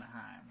 like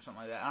Anaheim or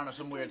something like that. I don't know,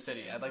 some weird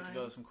city. I'd like to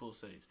go to some cool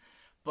cities.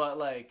 But,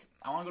 like,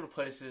 I want to go to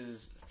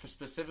places, for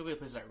specifically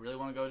places I really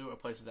want to go to, are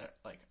places that,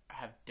 like,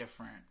 have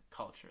different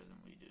culture than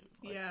we do.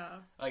 Like, Yeah,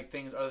 Like,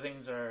 things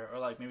are, or,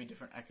 like, maybe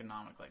different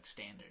economic, like,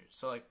 standards.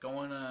 So, like,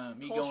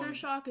 culture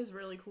shock is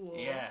really cool.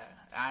 Yeah,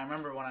 I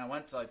remember when I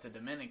went to like the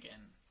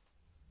Dominican,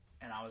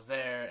 and I was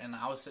there, and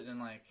I was sitting in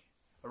like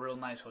a real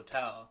nice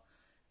hotel,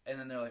 and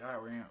then they're like, "All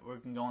right, we're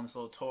gonna go on this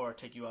little tour,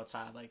 take you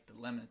outside like the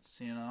limits,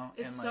 you know?"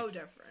 It's and, so like,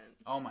 different.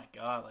 oh my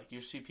god, like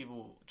you see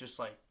people just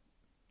like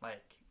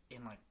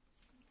in like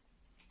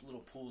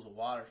little pools of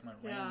water from the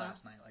rain Yeah.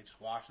 last night, like just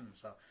washing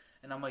themselves,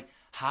 and I'm like,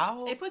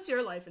 how? It puts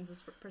your life into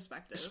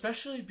perspective.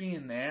 Especially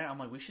being there, I'm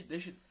like, they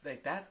should,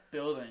 like, that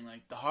building,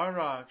 like, the Hard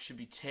Rock should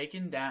be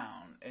taken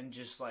down, and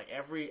just, like,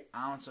 every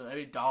ounce of,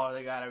 every dollar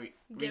they got, every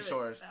Give it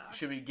resource back.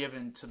 should be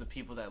given to the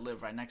people that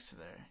live right next to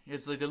there.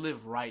 It's like, they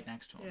live right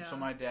next to them. Yeah. So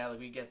my dad, like,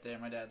 we get there,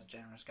 my dad's a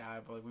generous guy,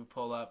 but, like, we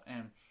pull up,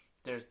 and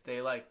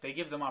they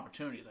give them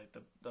opportunities. Like,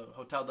 the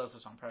hotel does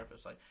this on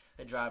purpose. Like,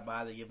 they drive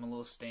by, they give them a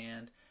little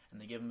stand, and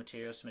they give them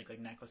materials to make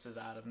like necklaces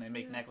out of, and they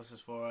make necklaces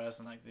for us,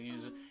 and like they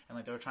use it, and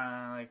like they were trying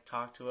to like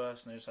talk to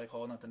us, and they're just like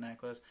holding up the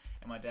necklace,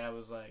 and my dad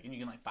was like, and you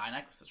can like buy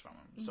necklaces from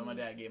them. So my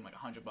dad gave him like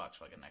 $100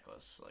 for like a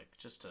necklace, like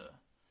just to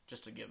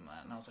just to give them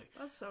that. And I was like,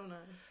 that's so nice.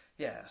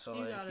 yeah. So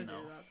You like, gotta you do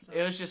know, that stuff.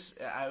 it was just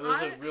it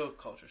was a real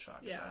culture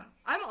shock. Yeah, So.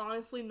 I'm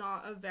honestly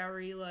not a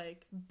very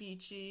like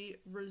beachy,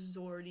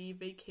 resorty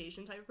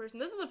vacation type of person.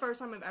 This is the first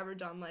time I've ever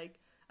done like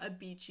a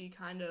beachy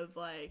kind of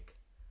like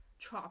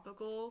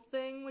tropical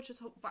thing, which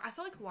is but I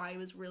feel like Hawaii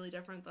was really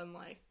different than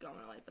like going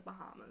to like the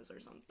Bahamas or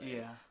something.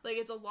 Yeah. Like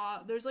it's a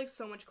lot. There's like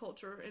so much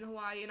culture in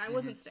Hawaii, and I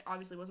wasn't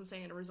obviously wasn't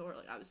staying in a resort.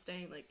 Like I was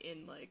staying like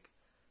in like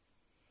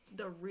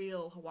the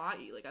real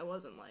Hawaii. Like I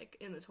wasn't like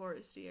in the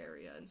touristy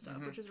area and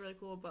stuff, which is really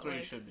cool. But Where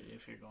like you should be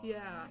if you're going.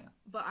 yeah,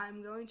 but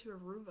I'm going to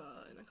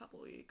Aruba in a couple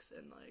weeks,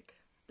 and like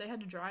they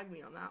had to drag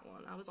me on that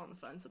one. I was on the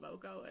fence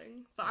about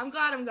going, but I'm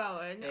glad I'm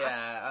going.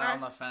 Yeah,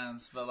 I'm on the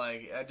fence, but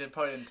like I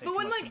probably didn't take. But too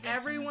when much like convincing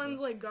everyone's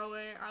into it. like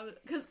going, I was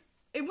because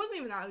it wasn't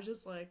even that. It was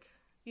just like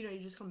you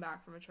just come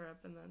back from a trip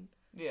and then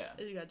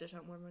you gotta dish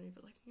out more money.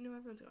 But like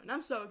everyone's going. And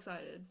I'm so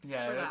excited.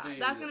 Yeah, for that.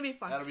 That's gonna be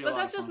fun. But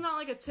that's just not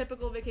like a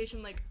typical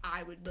vacation. Like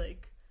I would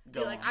like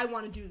be like I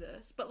want to do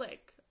this, but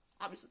like.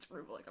 Obviously, it's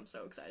Aruba. Like, I'm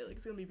so excited. Like,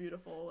 it's gonna be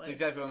beautiful. Like, it's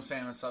exactly what I'm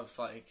saying with stuff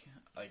like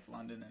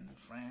London and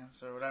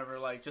France or whatever.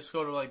 Like, just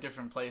go to like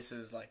different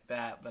places like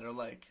that are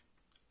like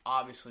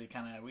obviously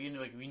kind of we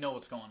know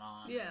what's going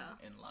on.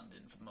 In London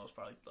for the most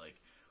part, like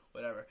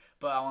whatever.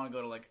 But I want to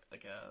go to like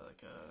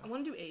a. I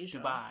want to do Asia.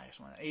 Dubai,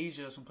 something like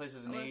Asia, some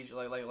places in Asia,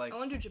 like. I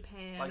want to do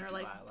Japan like or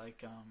Dubai,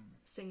 like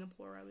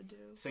Singapore. I would do.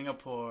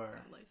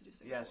 Singapore. I'd like to do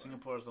Singapore. Yeah,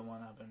 Singapore is the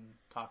one I've been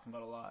talking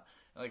about a lot.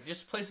 Like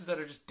just places that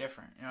are just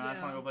different. You know, I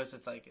just want to go places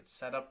that's like it's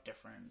set up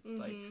different.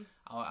 Like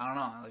I don't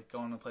know, I like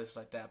going to places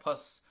like that.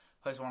 Plus,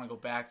 place I want to go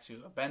back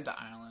to. I've been to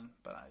Ireland,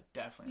 but I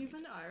definitely. You've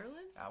been to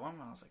Ireland? I went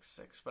when I was like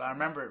 6, but I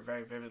remember it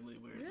very vividly.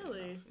 Weirdly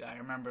really? Enough. Yeah, I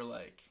remember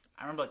like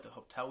the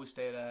hotel we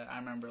stayed at. I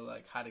remember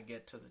like how to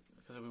get to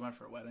because we went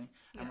for a wedding.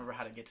 I remember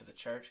how to get to the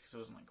church because it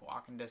was in like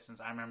walking distance.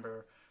 I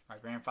remember my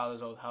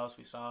grandfather's old house.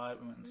 We saw it.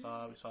 We went and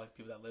saw it. We saw like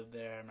people that lived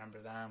there. I remember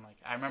them. Like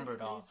I remember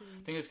it all.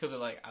 I think it's because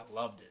like I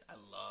loved it.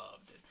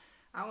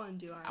 I want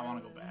to do Ireland. I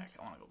want to go back.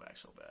 I want to go back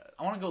so bad.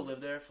 I want to go live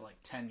there for like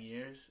 10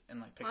 years and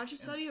like pick, why don't you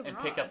study abroad?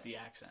 and pick up the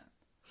accent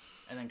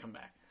and then come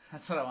back.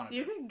 That's what I want to do.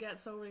 You could get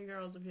so many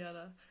girls if you had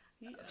a.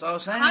 That's what I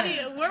was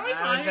saying. Weren't we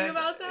talking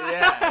about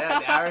that? Yeah,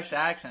 the Irish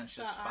accent's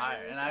just fire.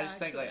 Irish and I just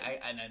think like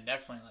I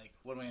definitely like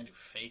what am I gonna do?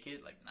 Fake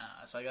it? Like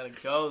nah. So I gotta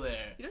go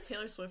there. You know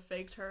Taylor Swift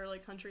faked her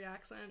like country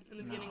accent in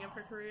the beginning of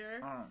her career.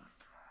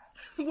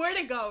 Oh. Where'd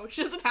it go?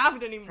 She doesn't have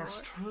it anymore.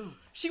 That's true.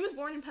 She was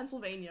born in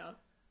Pennsylvania.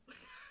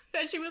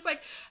 And she was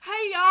like,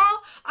 "Hey y'all,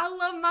 I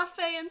love my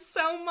fans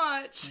so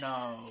much."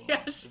 No.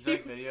 Yeah, is there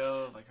a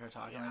video of like her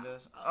talking like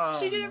this?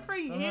 She did it for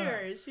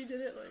years. She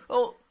did it like.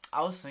 Well,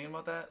 I was thinking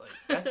about that.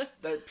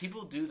 Like that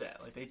people do that.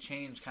 Like they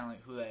change kind of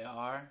like who they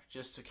are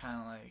just to kind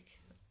of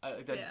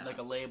like like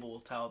a label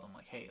will tell them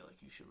like, hey,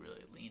 like you should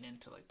really lean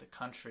into like the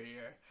country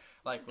or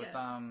like with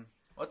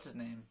what's his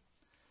name,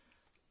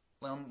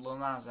 Lil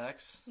Nas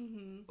X.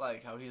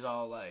 Like how he's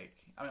all like,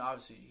 I mean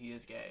obviously he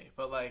is gay,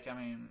 but like I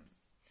mean.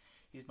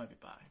 He might be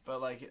bi, but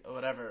like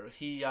whatever.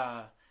 He's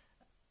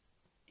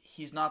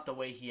not the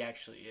way he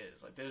actually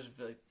is. Like there's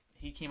like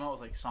he came out with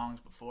like songs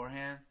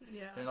beforehand.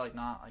 Yeah. They're like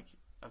not like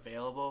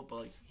available, but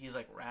like he's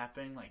like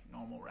rapping like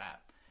normal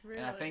rap. Really?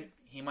 And I think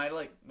he might have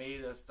like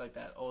made us like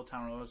that Old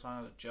Town Road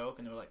song as a joke,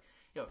 and they were like,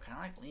 "Yo, kind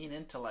of like lean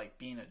into like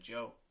being a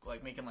joke,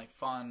 like making like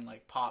fun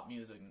like pop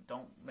music, and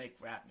don't make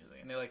rap music."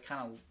 And they like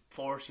kind of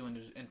force you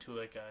into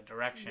like a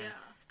direction.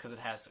 Because it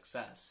has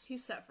success.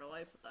 He's set for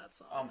life with that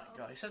song. Oh my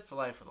god, he's set for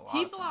life with a lot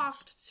He of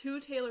blocked things.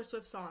 2 Taylor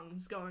Swift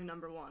songs going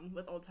 #1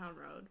 with Old Town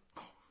Road.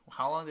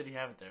 How long did he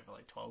have it there for?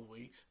 Like 12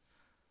 weeks?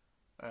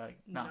 Or like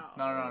no.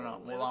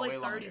 It was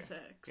like 36.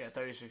 Yeah,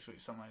 36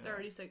 weeks, something like that.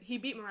 36. He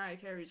beat Mariah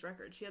Carey's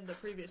record. She had the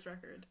previous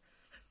record.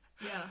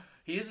 Yeah.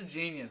 He is a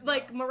genius.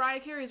 Like Mariah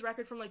Carey's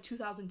record from like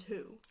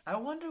 2002. I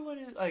wonder what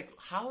it like.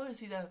 How is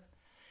he that?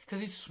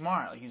 Because he's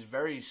smart. Like he's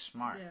very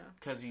smart. Yeah.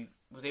 Because he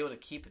was able to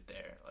keep it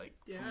there, like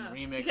from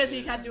remixes. Because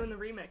he kept doing the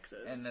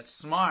remixes, and that's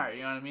smart.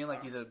 You know what I mean?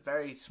 Like he's a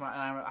very smart.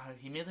 And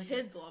he made like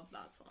kids love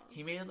that song.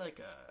 He made like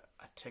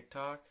a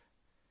TikTok.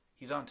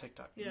 He's on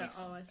TikTok. Yeah.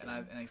 I see.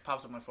 And he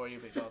pops up on my For You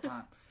page all the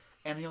time,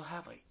 and he'll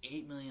have like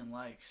 8 million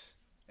likes.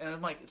 And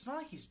I'm like, it's not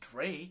like he's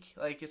Drake.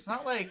 Like it's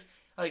not like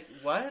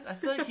what? I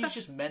feel like he's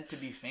just meant to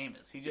be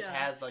famous. He just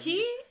has like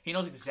he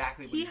knows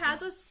exactly what he's doing. He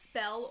has a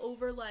spell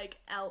over like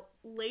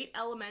late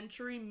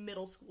elementary,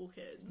 middle school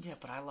kids. Yeah,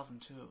 but I love him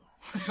too.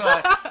 So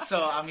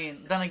I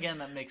mean, then again,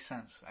 that makes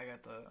sense. I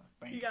got the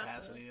brain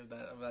capacity of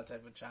that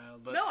type of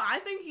child. But no, I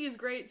think he's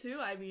great too.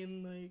 I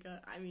mean,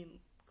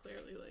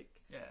 clearly, like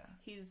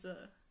he's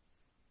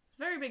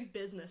very big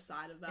business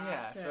side of that.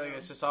 Yeah, I too. feel like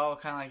it's just all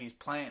kind of like he's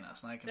playing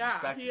us, and I can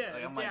respect it.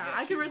 Like, I'm like,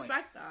 I can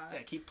respect that.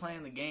 Yeah, keep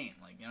playing the game.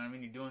 Like, you know what I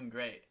mean? You're doing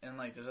great. And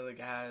like, there's other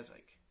guys.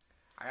 Like,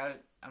 I don't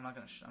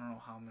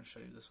know how I'm gonna show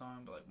you the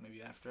song, but like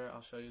maybe after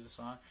I'll show you the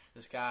song.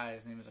 This guy,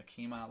 his name is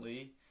Akeem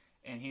Ali,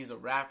 and he's a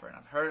rapper. And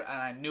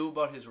I knew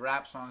about his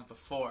rap songs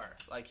before.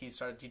 Like, he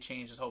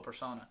changed his whole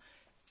persona.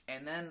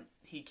 And then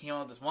he came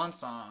out with this one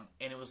song,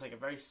 and it was like a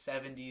very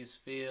 70s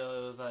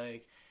feel. It was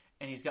like.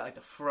 and he's got like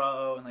the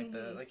fro and like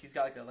the he's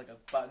got like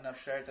a button up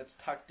shirt that's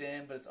tucked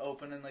in but it's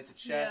open in like the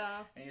chest,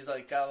 and he's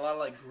like got a lot of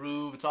like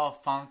groove. It's all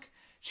funk.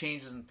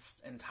 Changed his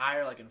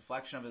entire like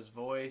inflection of his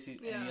voice. And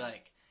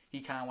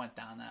he kind of went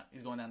down that.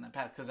 He's going down that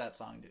path because that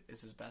song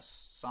is his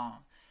best song,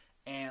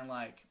 and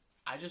like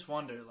I just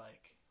wonder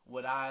like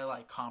would I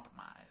like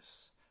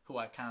compromise who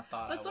I kind of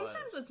thought I was. But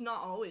sometimes it's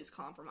not always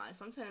compromise.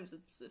 Sometimes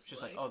it's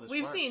just like, oh, this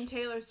we've works. seen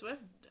Taylor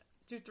Swift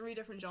do 3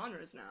 different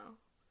genres now.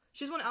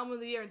 She's won Album of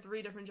the Year in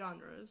 3 different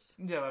genres.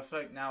 Yeah, but I feel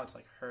like now it's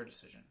like her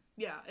decision.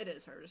 Yeah, it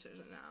is her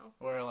decision now.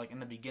 Or like in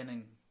the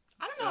beginning.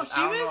 I don't know.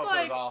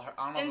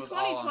 In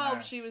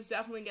 2012, she was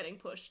definitely getting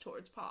pushed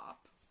towards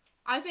pop.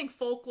 I think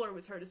Folklore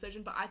was her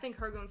decision, but I think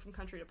her going from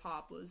country to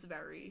pop was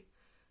very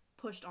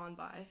pushed on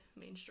by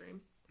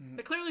mainstream. Mm-hmm.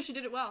 But clearly she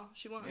did it well.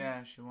 She won.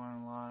 Yeah, she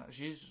won a lot.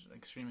 She's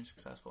extremely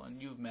successful,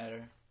 and you've met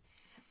her.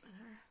 I've met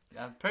her.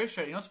 Yeah, I'm pretty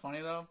sure. You know what's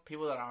funny, though?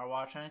 People that are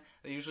watching,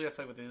 they usually, I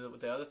feel like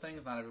with the other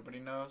things, not everybody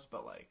knows,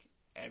 but, like,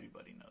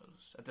 everybody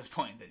knows at this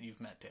point that you've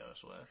met Taylor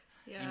Swift.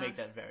 Yeah. You make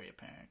that very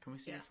apparent. Can we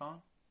see your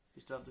phone?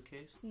 You still have the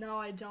case? No,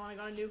 I don't. I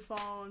got a new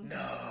phone.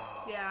 No.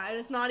 Yeah, and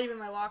it's not even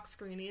my lock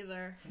screen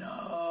either.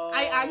 No.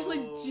 I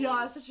actually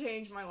just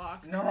changed my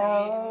lock screen.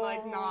 No.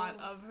 Like, not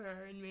of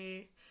her and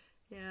me.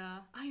 Yeah.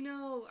 I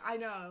know.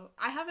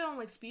 I have it on,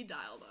 like, speed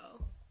dial,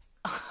 though.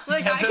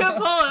 Like, I can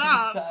pull it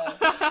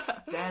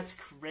up. That's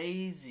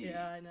crazy.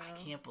 Yeah, I know. I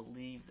can't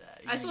believe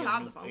that. I still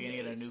have the phone case. Are you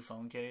going to get a new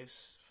phone case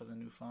for the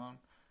new phone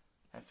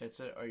that fits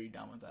it, or are you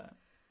done with that?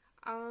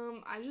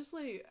 I just,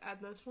 like,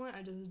 at this point,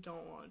 I just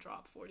don't want to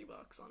drop $40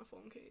 on a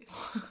phone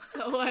case.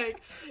 So,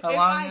 like... How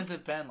long has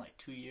it been? Like,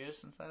 2 years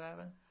since that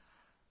happened?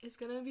 It's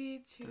gonna be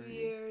 2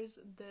 years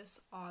this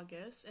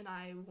August, and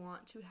I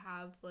want to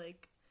have,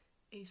 like,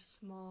 a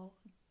small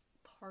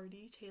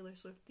party, Taylor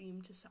Swift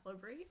themed, to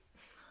celebrate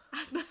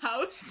at the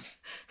house.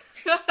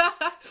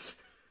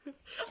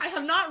 I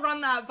have not run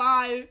that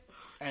by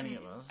any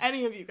of us.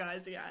 Any of you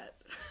guys yet.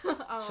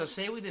 So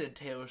say we did a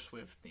Taylor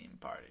Swift themed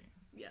party.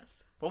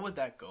 Yes. What would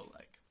that go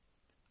like?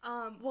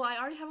 Well, I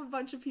already have a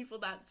bunch of people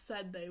that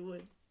said they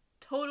would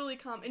totally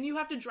come, and you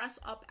have to dress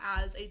up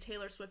as a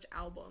Taylor Swift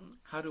album.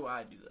 How do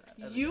I do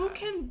that? You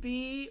can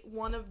be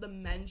one of the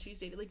men she's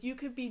dated. Like, you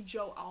could be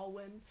Joe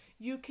Alwyn.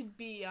 You could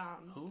be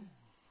who?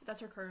 That's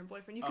her current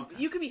boyfriend.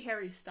 You could be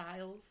Harry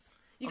Styles.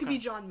 You could be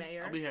John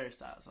Mayer. I'll be Harry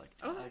Styles.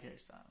 I like Harry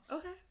Styles.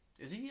 Okay.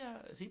 Is he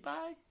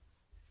bi?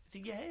 Is he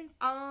gay?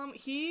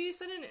 He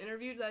said in an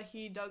interview that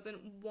he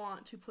doesn't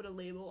want to put a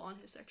label on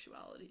his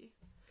sexuality.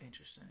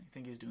 Interesting. I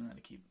think he's doing that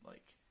to keep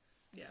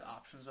his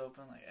options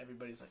open. Like,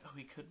 everybody's like, oh,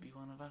 he could be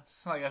one of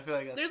us. Like, I feel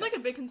like there's like a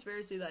big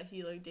conspiracy that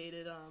he like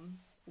dated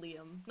Louis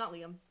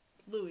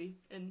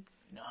in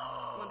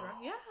Wonder.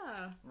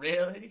 Yeah.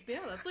 Really? Yeah,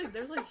 that's like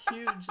there's like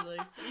huge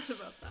like things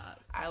about that.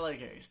 I like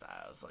Harry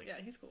Styles. Like,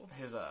 yeah, he's cool.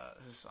 His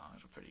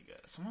songs are pretty good.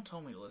 Someone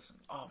told me to listen.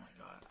 Oh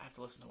my god, I have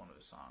to listen to one of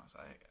his songs.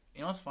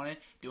 You know what's funny?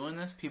 Doing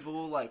this, people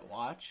will like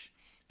watch,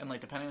 and like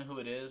depending on who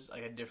it is,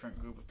 like a different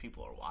group of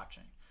people are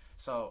watching.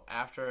 So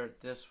after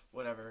this,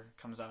 whatever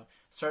comes out, a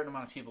certain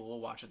amount of people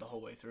will watch it the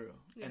whole way through,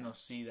 and they'll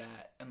see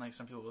that, and like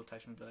some people will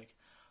text me and be like,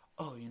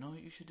 oh, you know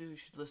what you should do? You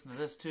should listen to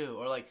this too.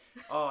 Or like,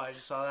 oh, I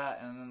just saw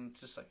that, and then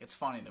it's just like, it's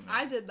funny to me.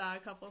 I did that a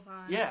couple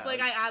times. Yeah. It's like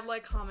I add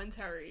like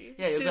commentary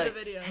to the like,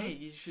 videos. Hey,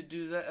 you should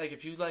do that. Like,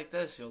 if you like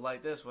this, you'll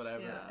like this,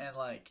 whatever. Yeah. And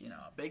like,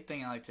 a big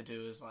thing I like to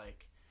do is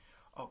like,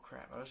 oh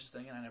crap, I was just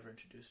thinking I never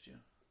introduced you.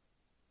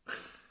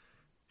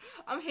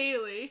 I'm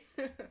Haley.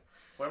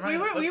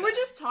 We were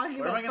just talking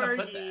about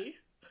Fergie.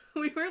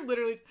 We were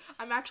literally.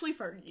 I'm actually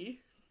Fergie.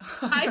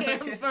 I am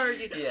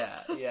Fergie.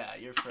 Yeah,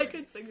 you're Fergie. I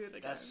could sing it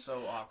again. That's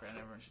so awkward. I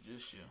never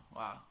introduced you.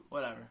 Wow.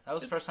 Whatever. That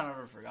was the first time I've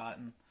ever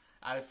forgotten.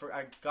 I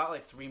got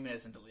like 3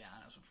 minutes into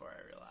Liana's before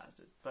I realized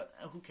it. But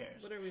who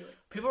cares? What are we like?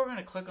 People are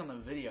gonna click on the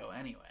video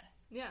anyway.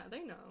 Yeah,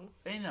 they know.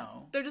 They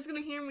know. They're just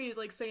gonna hear me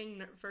like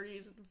singing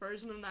Fergie's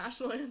version of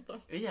National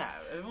Anthem. Yeah,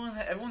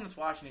 everyone that's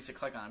watching needs to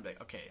click on it and be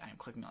like, okay, I'm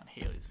clicking on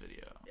Haley's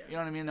video. Yeah. You know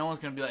what I mean? No one's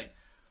gonna be like,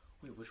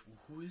 wait,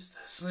 who is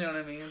this? You know what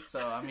I mean?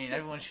 So, I mean,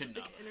 everyone should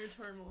know. Like inner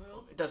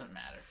turmoil. It doesn't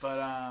matter. But,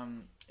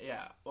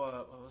 yeah.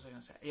 Well, what was I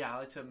going to say? Yeah, I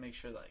like to make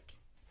sure, like,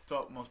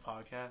 throughout most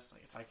podcasts,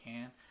 like, if I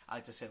can, I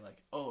like to say,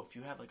 like, oh, if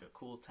you have, like, a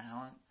cool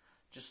talent,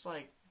 just,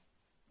 like,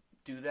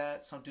 do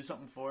that. Do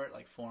something for it,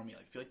 like, for me.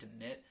 Like, if you like to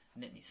knit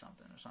me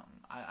something or something.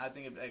 I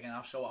think, again,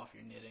 I'll show off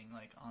your knitting,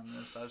 like, on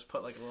this. I'll just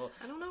put, like, a little...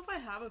 I don't know if I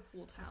have a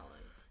cool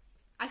talent.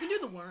 I can do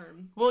the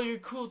worm. Well, you're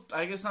cool.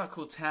 I guess not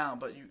cool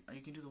talent, but you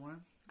can do the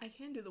worm? I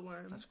can do the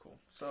worm. That's cool.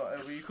 So,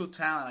 you cool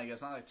talent, I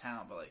guess. Not like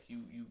talent, but, like,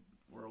 you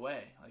were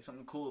away. Like,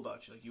 something cool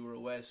about you. Like, you were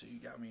away, so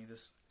you got me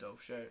this dope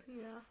shirt.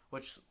 Yeah.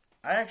 Which,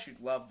 I actually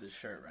love this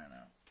shirt right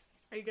now.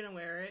 Are you gonna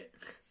wear it?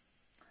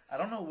 I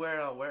don't know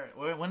where I'll wear it.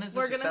 When is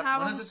this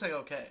When is this, like,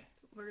 okay?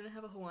 We're gonna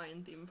have a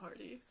Hawaiian theme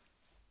party.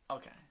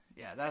 Okay.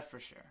 Yeah, that for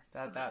sure.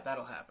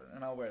 That'll happen.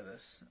 And I'll wear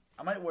this.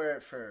 I might wear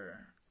it for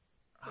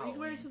Halloween. You can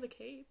wear it to the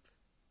Cape.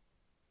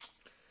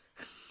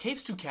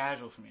 Cape's too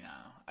casual for me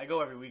now. I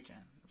go every weekend.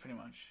 Pretty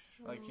much.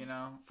 Like,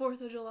 4th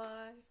of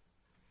July.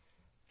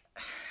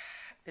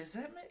 Is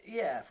that...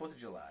 Yeah, 4th of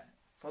July.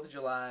 4th of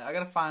July. I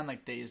gotta find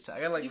like days to. I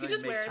gotta like You really could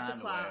just make wear it time to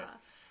to wear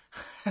class.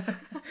 it.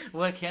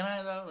 What can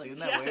I though? Like, isn't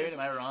that weird? Yes.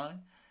 Am I wrong?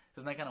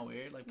 Isn't that kind of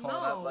weird? Like pulling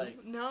up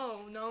like.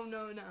 No.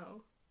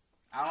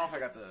 I don't know if I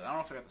got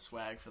the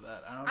swag for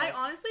that. I don't know. I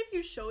honestly, if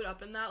you showed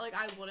up in that, like,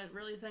 I wouldn't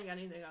really think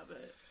anything of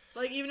it.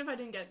 Like, even if I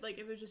didn't get, like,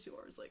 if it was just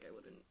yours, like, I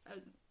wouldn't.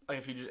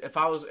 Like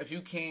if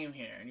you came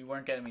here and you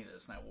weren't getting me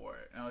this and I wore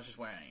it and I was just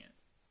wearing it,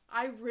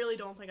 I really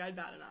don't think I'd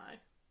bat an eye.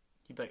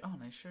 you'd be like, oh,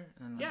 nice shirt,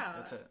 and then Yeah.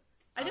 that's it.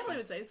 I definitely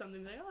would say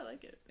something like, oh, I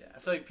like it. Yeah, I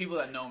feel like people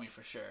that know me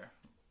for sure,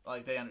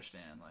 like they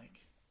understand. Like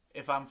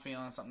if I'm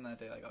feeling something that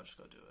day, like I'll just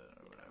go do it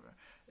or whatever.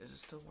 Is it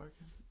still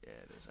working? Yeah,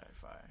 it is. Alright,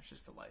 fire. It's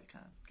just the light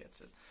kind of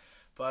gets it.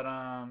 But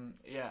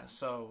yeah.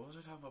 So what was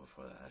I talking about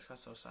before that? I just got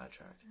so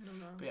sidetracked. I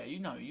don't know. But yeah,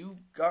 you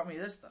got me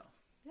this though.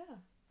 Yeah.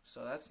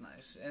 So that's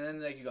nice. And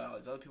then like you got all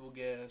these other people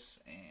gifts,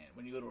 and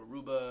when you go to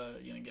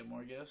Aruba, you gonna get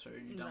more gifts, or are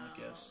you done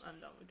with gifts? I'm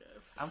done with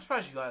gifts. I'm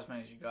surprised you got as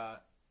many as you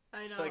got.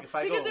 I know. feel like if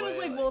I because go it was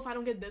away, like, well, if I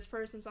don't get this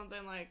person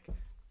something, like,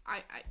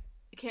 I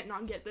can't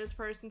not get this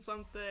person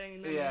something.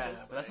 And then Yeah,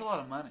 just, but that's a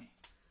lot of money.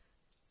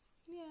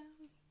 Yeah.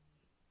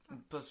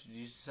 And plus,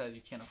 you said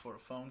you can't afford a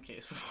phone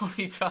case for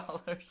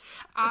 $40.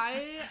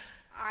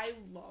 I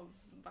love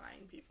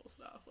buying people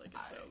stuff. Like,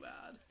 it's so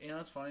bad. You know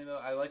what's funny though?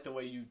 I like the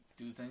way you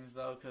do things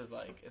though, because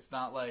like it's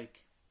not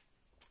like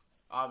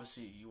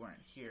obviously you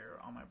weren't here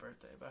on my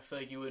birthday, but I feel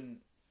like you wouldn't.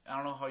 I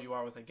don't know how you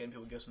are with like getting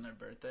people gifts on their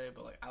birthday,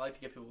 but like I like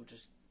to get people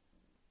just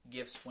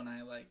gifts when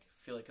I like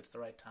feel like it's the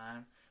right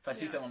time. If I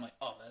see something, I'm like,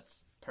 oh, that's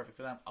perfect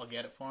for them. I'll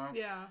get it for them.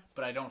 Yeah.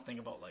 But I don't think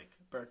about like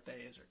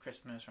birthdays or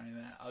Christmas or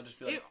anything like that. I'll just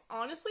be like. It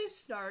honestly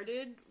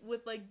started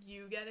with like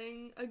you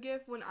getting a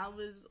gift when I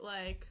was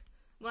like,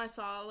 when I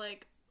saw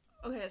like,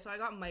 okay, so I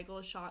got Michael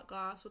a shot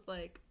glass with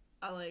like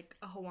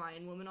a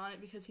Hawaiian woman on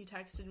it because he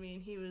texted me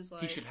and he was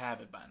like, He should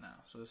have it by now,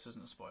 so this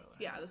isn't a spoiler.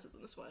 Yeah, this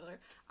isn't a spoiler.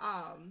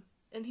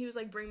 And he was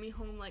like, bring me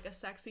home like a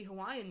sexy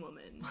Hawaiian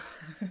woman.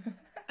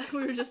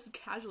 We were just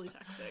casually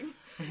texting.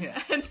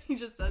 Yeah. And he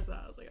just says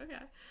that. I was like, okay.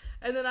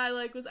 And then I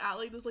like was at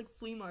like this like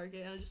flea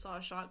market and I just saw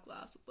a shot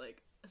glass with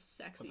like a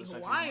sexy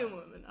Hawaiian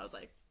woman. I was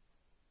like,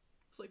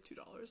 it's like $2.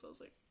 I was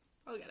like,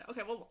 I'll get it.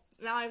 Okay, well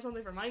now I have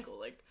something for Michael.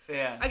 Like,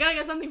 yeah, I gotta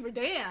get something for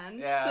Dan.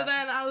 Yeah. So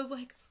then I was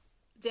like,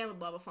 Dan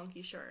would love a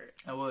funky shirt.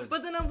 I would.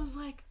 But then I was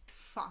like,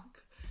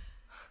 fuck.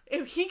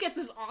 If he gets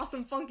this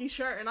awesome funky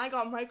shirt and I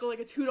got Michael like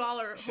a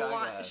 $2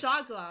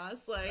 shot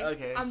glass, like,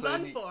 okay, I'm so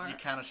done you, for. You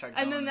kind of checked.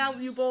 And then now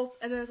you both,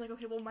 and then it's like,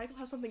 okay, well, Michael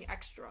has something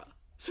extra.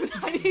 So now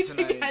I need to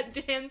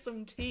get Dan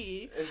some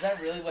tea. Is that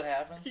really what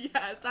happened?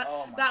 Yes,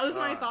 that was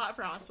my thought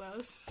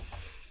process.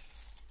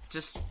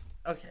 Just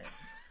okay.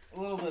 A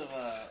little bit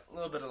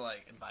of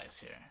like advice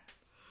here.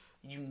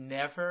 You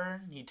never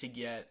need to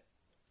get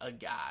a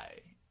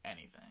guy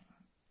anything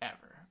ever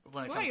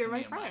when it comes you're to my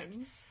me and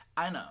friends. Mike.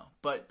 I know,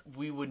 but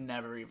we would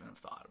never even have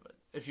thought of it.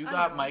 If you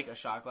got Mike a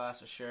shot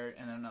glass, a shirt,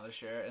 and then another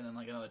shirt, and then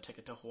like another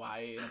ticket to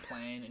Hawaii and a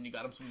plane, and you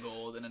got him some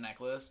gold and a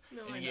necklace,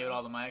 and you gave it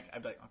all to Mike,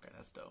 I'd be like, okay,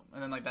 that's dope.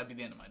 And then like that'd be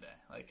the end of my day.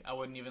 Like I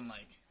wouldn't even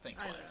like think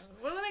twice.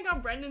 Well, then I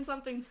got Brendan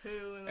something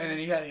too. And then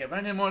you had to get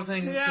Brendan more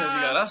things because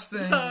you got us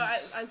things. So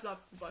I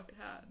stopped the bucket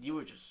hat. You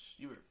were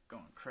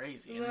going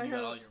crazy. And then you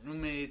got all your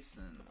roommates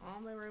and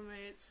all my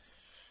roommates.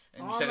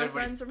 And you sent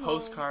everybody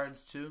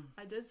postcards too.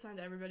 I did send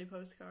everybody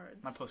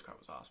postcards. My postcard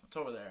was awesome. It's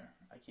over there.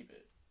 I keep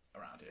it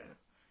around here.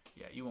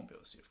 Yeah, you won't be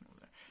able to see it from over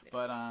there. Yeah.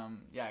 But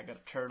yeah, I got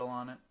a turtle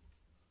on it.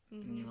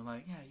 Mm-hmm. And you were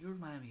like, yeah, you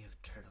remind me of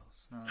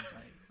turtles. And I was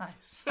like,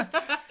 nice.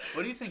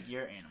 What do you think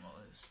your animal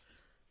is?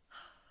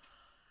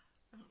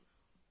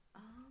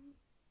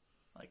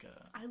 Like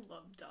a. I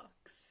love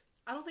ducks.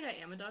 I don't think I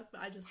am a duck,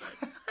 but I just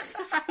like.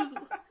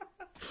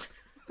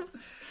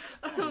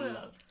 I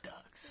love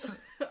ducks.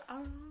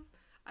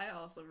 I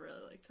also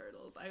really like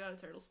turtles. I got a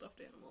turtle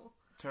stuffed animal.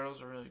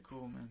 Turtles are really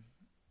cool, man.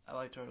 I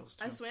like turtles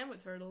too. I swam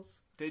with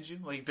turtles. Did you?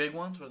 Like big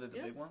ones? Were they the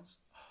big ones?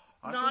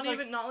 Not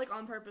like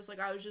on purpose. Like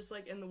I was just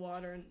like in the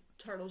water and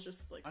turtles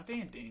just like. Aren't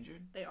they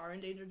endangered? They are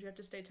endangered. You have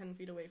to stay 10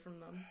 feet away from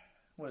them.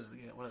 What do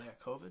they got?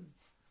 COVID?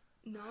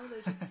 No,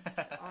 they just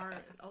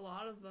aren't. A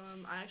lot of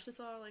them. I actually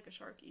saw like a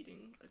shark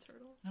eating a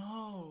turtle.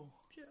 No.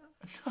 Yeah.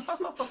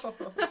 No.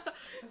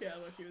 Yeah,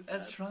 look, he was.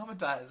 That's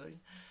traumatizing.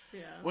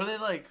 Yeah. Were they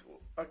like?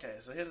 Okay,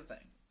 so here's the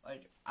thing.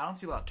 Like, I don't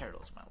see a lot of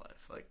turtles in my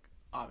life. Like,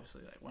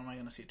 obviously, like, when am I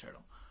gonna see a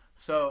turtle?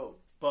 So,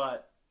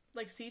 but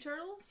like sea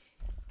turtles.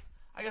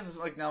 I guess it's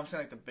like now I'm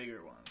saying like the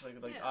bigger ones. Like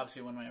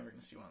obviously when am I ever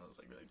gonna see one of those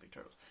like really big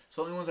turtles?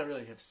 So the only ones I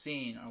really have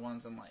seen are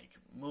ones in like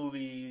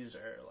movies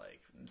or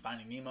like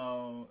Finding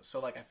Nemo. So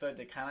like I feel like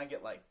they kind of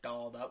get like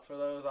dolled up for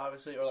those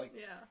obviously, or like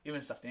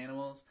even stuffed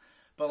animals.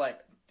 But like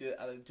do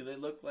they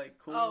look like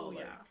cool? Oh like,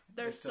 yeah,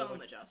 they're so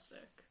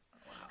majestic.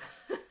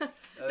 Wow.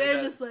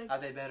 They're just like. Are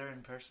they better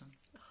in person?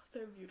 Oh,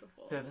 they're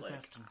beautiful. They're the like,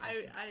 best in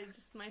person. I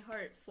just my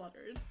heart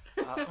fluttered.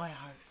 My heart fluttered.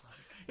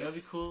 You know,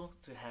 it'd be cool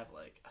to have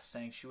like a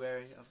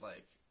sanctuary of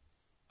like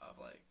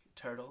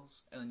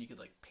turtles, and then you could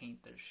like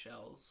paint their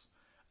shells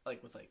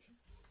like with like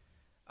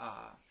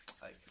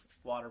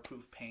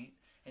waterproof paint,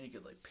 and you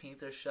could like paint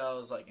their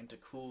shells like into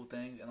cool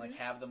things and like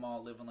have them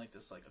all live in like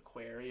this like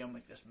aquarium,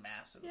 like this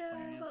massive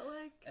aquarium, but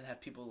like, and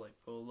have people like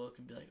go look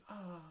and be like,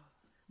 oh.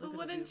 But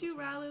wouldn't you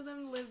rather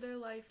them live their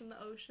life in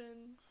the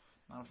ocean?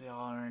 Not if they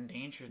all are in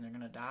danger and they're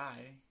gonna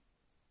die.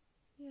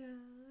 Yeah.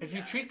 If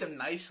you treat them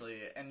nicely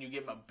and you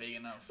give them a big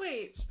enough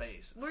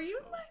space. Were you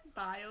in my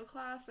bio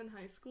class in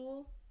high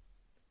school?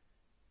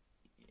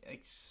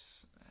 Like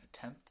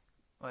 10th?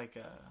 Like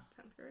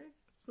 10th grade?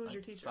 Who was like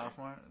your teacher?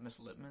 Sophomore? Miss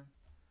Lippman?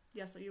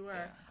 Yes, you were.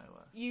 Yeah, I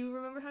was. You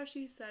remember how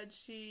she said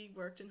she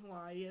worked in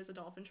Hawaii as a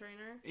dolphin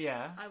trainer?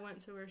 Yeah. I went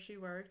to where she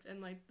worked, and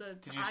like the.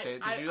 Did you say?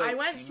 Did I, you like? I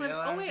went swimming.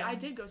 Oh wait, I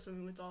did go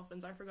swimming with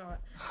dolphins. I forgot.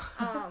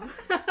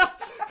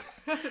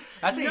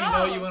 That's how you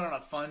know you went on a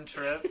fun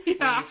trip when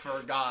you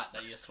forgot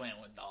that you swam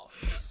with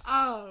dolphins.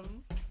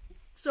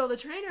 So the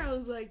trainer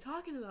was like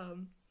talking to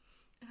them,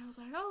 and I was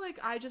like, oh, like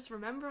I just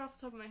remember off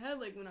the top of my head,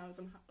 like when I was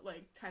in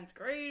like 10th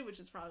grade, which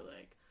is probably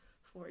like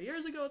 4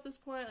 years ago at this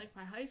point. Like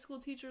my high school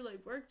teacher like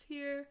worked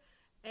here.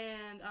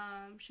 And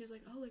she was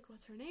like, oh, like,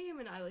 what's her name?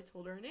 And I, like,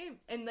 told her name.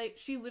 And, like,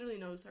 she literally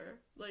knows her.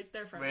 Like,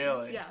 they're friends.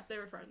 Really? Yeah, they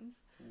were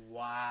friends.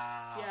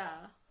 Wow.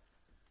 Yeah.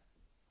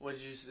 What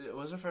did you say? What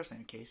was her first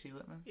name? Casey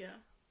Lippman? Yeah.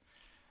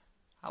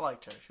 I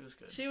liked her. She was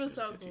good. She was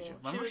so cool. Teacher.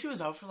 Remember she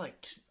was out for,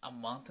 like, a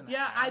month and a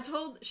half? Yeah, I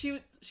told... She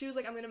was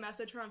like, I'm going to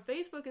message her on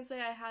Facebook and say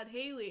I had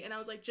Haley. And I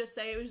was like, just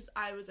say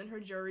I was in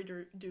her jury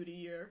duty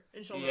year.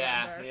 And she'll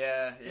remember.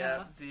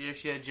 Yeah. The year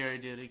she had jury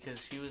duty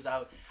because she was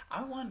out...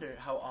 I wonder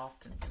how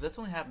often, because that's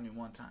only happened to me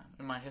one time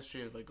in my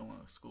history of like going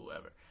to school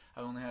ever.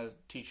 I've only had a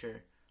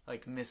teacher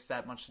like miss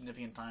that much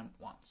significant time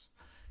once,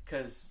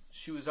 because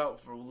she was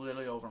out for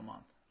literally over a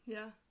month.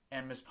 Yeah.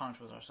 And Miss Punch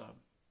was our sub.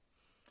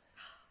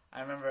 I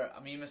remember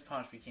me and Miss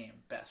Punch became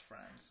best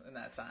friends in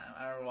that time.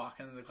 I remember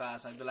walking into the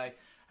class, I'd be like,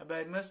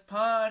 Miss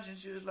Punch, and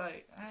she was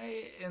like,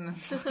 hey, and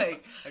then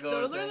like I go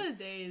those are the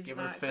days. Give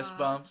her fist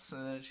bumps,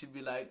 and then she'd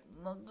be like,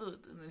 not good,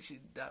 and then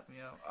she'd dap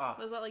me up.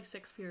 Oh. Was that like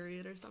 6th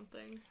period or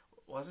something?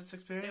 Was it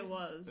 6th period? It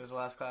was. It was the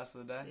last class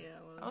of the day? Yeah,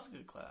 it was. That was a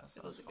good class.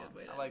 It was a good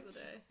way to end the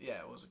day. Yeah,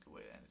 it was a good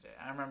way to end the day.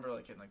 I remember,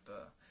 like, in, like,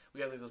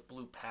 we had, like, those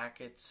blue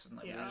packets, and,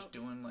 like, we were just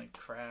doing, like,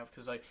 crap,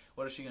 because, like,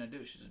 what is she going to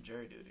do? She's in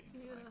jury duty.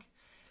 Yeah. Like,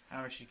 I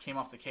remember she came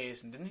off the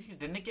case, and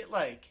didn't it get,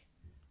 like,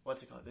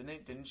 what's it called?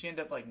 Didn't she end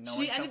up, like,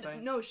 knowing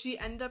something? No, she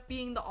ended up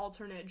being the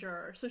alternate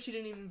juror, so she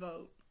didn't even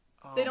vote.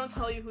 Oh, they don't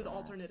tell you who the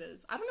alternate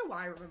is. I don't know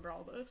why I remember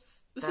all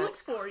this. This was, like,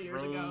 4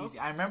 years ago.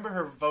 I remember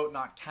her vote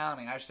not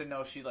counting. I just didn't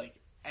know if she, like,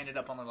 ended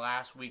up on the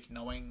last week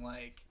knowing,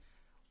 like,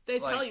 they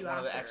tell you one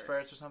after. of the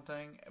experts or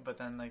something, but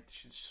then, like,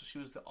 she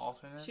was the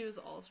alternate? She was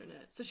the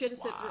alternate. So she had to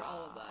sit through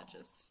all of that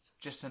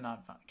just to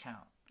not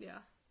count. Yeah.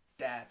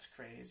 That's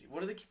crazy.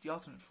 What do they keep the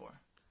alternate for?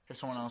 If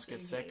someone else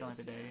gets sick on, like,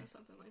 the day? Yeah,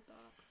 something like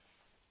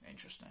that.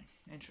 Interesting.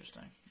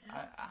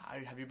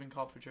 Yeah. Have you been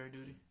called for jury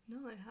duty? No,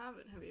 I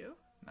haven't. Have you?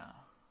 No.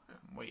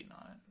 I'm waiting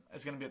on it.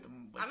 It's going to be at the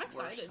I'm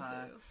excited, worst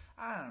time. too.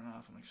 I don't know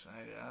if I'm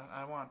excited.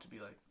 I want it to be,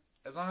 like,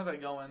 as long as I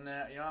go in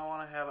there, you know, I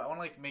want to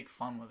like make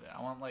fun with it.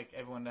 I want like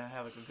everyone to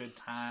have like a good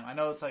time. I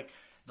know it's like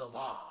the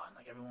law and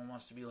like everyone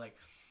wants to be like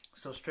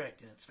so strict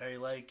and it's very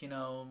like, you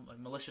know, like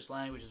malicious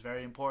language is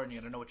very important. You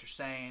got to know what you're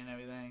saying and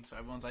everything. So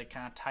everyone's like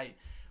kind of tight.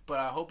 But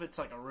I hope it's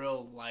like a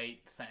real light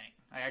thing.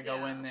 Like I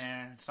go in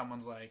there and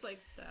someone's like, it's like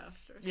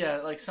theft or something. Yeah,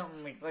 like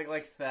something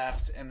like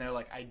theft, and they're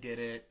like, I did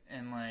it,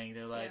 and like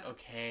they're like,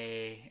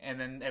 okay, and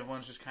then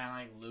everyone's just kind of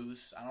like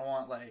loose. I don't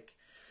want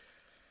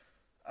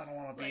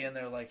to be in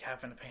there, like,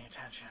 having to pay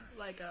attention.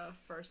 Like a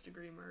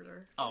first-degree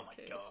murder. Oh,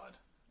 my God.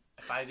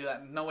 If I do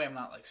that, no way I'm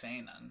not, like,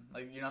 saying nothing.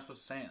 Like, you're not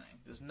supposed to say anything.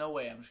 There's no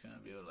way I'm just going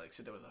to be able to, like,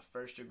 sit there with a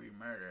first-degree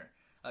murder.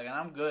 Like, and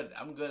I'm good.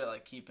 I'm good at,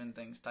 like, keeping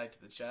things tight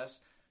to the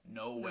chest.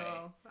 No way.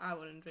 No, I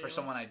wouldn't be. For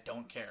someone I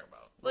don't care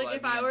about. Like,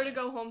 if I were to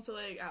go home to,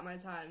 like, at my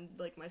time,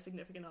 like, my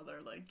significant other,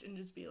 like, and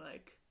just be,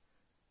 like,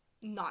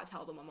 not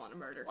tell them I'm on a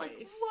murder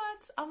case.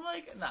 What? I'm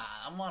like, nah,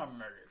 I'm on a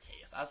murder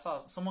case. I saw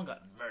someone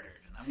got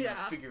murdered, and I'm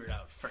gonna figure it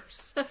out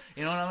first.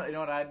 You know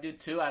what I do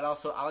too? I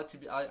like to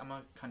be. I'm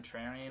a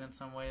contrarian in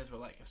some ways,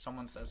 where like if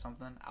someone says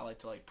something, I like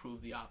to like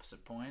prove the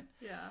opposite point.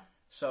 Yeah.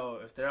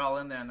 So if they're all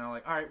in there and they're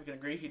like, all right, we can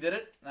agree he did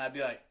it, and I'd be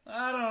like,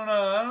 I don't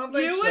know, I don't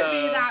think so. You would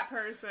be that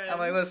person. I'm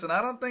like, listen,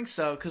 I don't think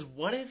so, because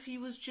what if he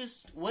was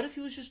just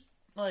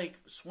like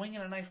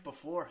swinging a knife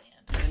beforehand?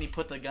 And then he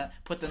put the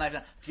knife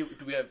down. Do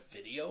we have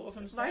video of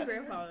him? My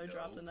grandfather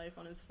dropped a knife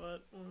on his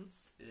foot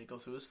once. Did it go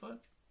through his foot?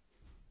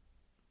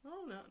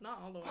 Oh no,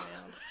 not all the way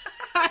out.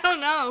 I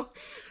don't know.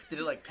 Did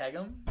it like peg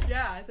him?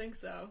 Yeah, I think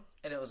so.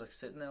 And it was like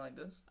sitting there like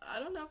this? I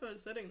don't know if it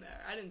was sitting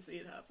there. I didn't see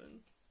it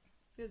happen.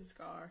 He has a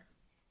scar.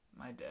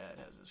 My dad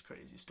has this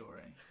crazy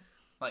story.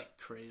 Like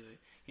crazy.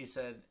 He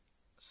said,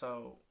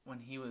 so when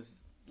he was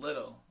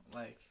little,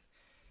 like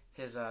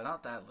his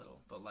not that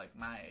little, but like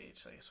my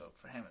age, like so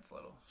for him it's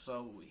little.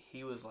 So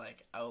he was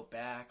like out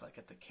back, like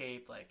at the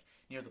Cape, like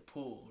near the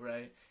pool,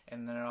 right?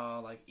 And they're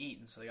all like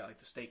eating, so they got like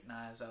the steak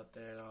knives out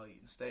there, they're all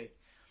eating steak.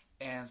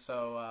 And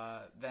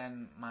so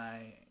then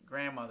my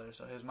grandmother,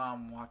 so his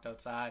mom walked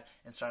outside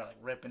and started like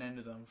ripping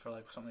into them for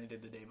like something they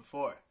did the day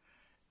before.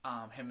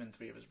 him and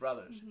 3 of his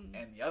brothers, Mm-hmm.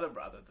 and the other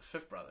brother, the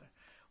 5th brother,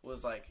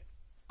 was like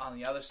on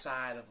the other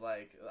side of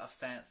like a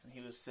fence, and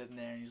he was sitting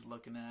there and he's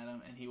looking at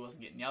him, and he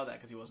wasn't getting yelled at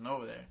because he wasn't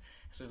over there.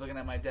 So he's looking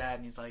at my dad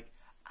and he's like,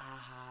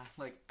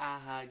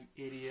 aha,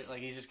 you idiot.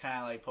 Like he's just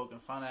kind of like poking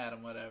fun at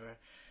him, whatever.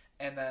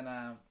 And then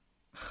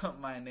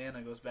my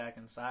Nana goes back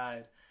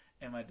inside,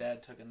 and my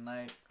dad took a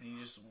knife and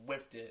he just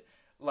whipped it,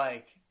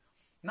 like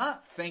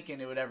not thinking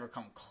it would ever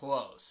come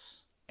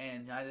close.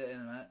 And my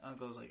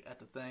uncle's like at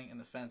the thing, and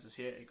the fence is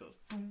here. It goes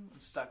boom,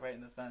 and stuck right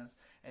in the fence.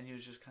 And he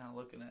was just kind of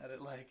looking at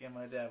it, like, and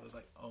my dad was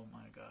like, "Oh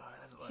my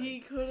god!" Like,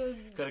 He could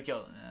have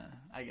killed him, yeah,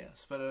 I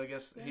guess. But I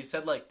guess he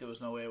said like there was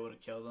no way it would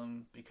have killed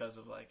him because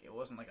of like it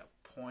wasn't like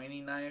a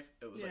pointy knife;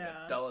 it was like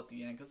a dull at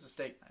the end because it's a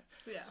steak knife.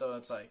 Yeah. So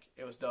it's like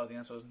it was dull at the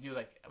end. So he was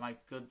like, "Am I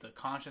good?" The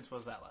conscience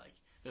was that like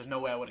there's no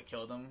way I would have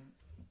killed him,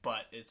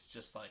 but it's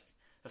just like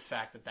the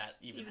fact that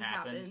even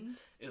happened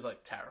is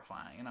like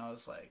terrifying. And I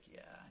was like,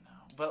 "Yeah, I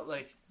know," but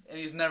like, and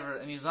he's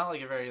not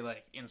like a very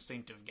like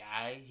instinctive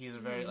guy. He's a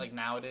very like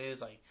nowadays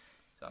like.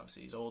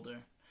 Obviously, he's older,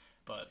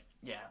 but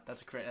yeah,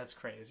 that's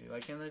crazy.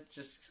 Like, and it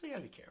just you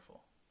gotta be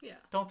careful. Yeah.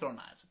 Don't throw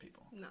knives at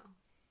people. No,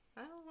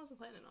 I wasn't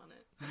planning on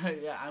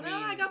it. Yeah, I mean,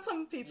 I got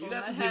some people you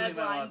got in some my people head you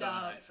might want lined to throw a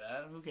up. knife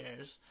at. Who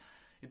cares?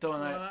 You throw a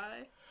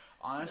knife.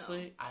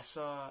 Honestly, I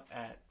saw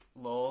at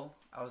Lowell.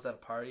 I was at a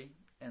party,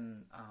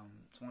 and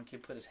some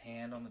kid put his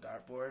hand on the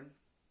dartboard,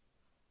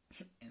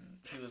 and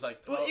he was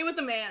like, well, it was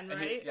a man,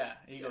 right?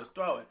 He goes,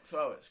 throw it.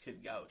 This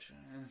kid Gouch,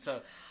 and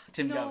so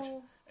Tim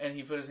Gouch. And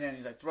he put his hand,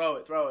 he's like, throw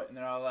it. And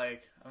they're all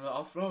like,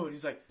 I'll throw it.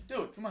 He's like,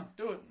 do it, come on,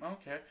 do it. I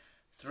don't care.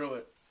 Threw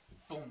it.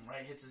 Boom,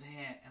 right, hits his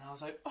hand. And I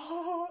was like,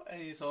 oh.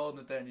 And he's holding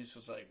it there, and he's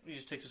just like, he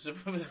just takes a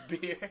sip of his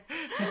beer.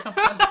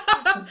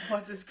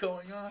 What is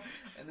going on?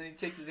 And then he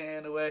takes his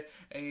hand away,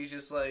 and he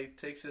just like,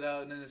 takes it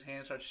out, and then his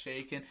hand starts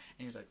shaking. And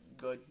he's like,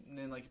 good. And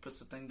then like, he puts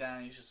the thing down,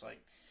 and he's just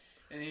like,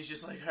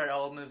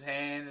 holding his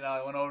hand. And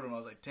I went over to him, I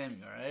was like, Tim,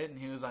 you alright? And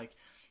he was like,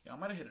 I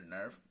might have hit a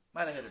nerve.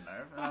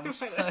 And I'm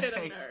just like, hit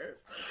a nerve.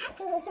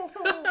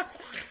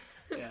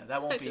 Yeah,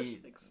 that won't be. I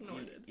just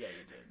snorted. Yeah,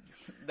 you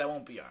did. That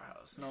won't be our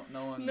house. No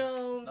one's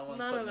none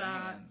putting of their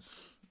that. hands.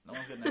 No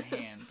one's getting their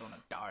hand thrown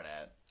a dart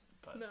at.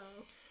 But No.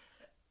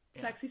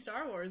 Yeah. Sexy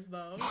Star Wars,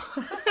 though.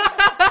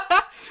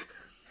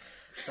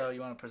 So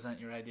you want to present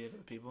your idea to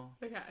the people?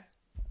 Okay.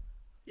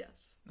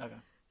 Yes. Okay.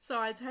 So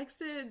I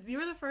texted. You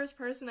were the first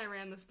person I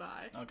ran this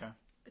by. Okay.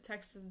 I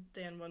texted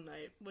Dan one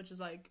night, which is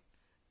like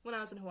when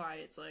I was in Hawaii.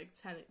 It's like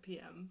 10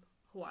 p.m.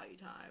 Hawaii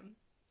time.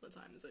 What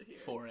time is it here?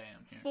 4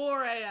 a.m. here.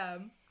 4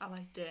 a.m. I'm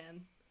like,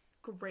 Dan,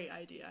 great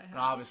idea I have. And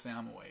obviously,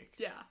 I'm awake.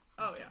 Yeah.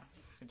 Oh, yeah.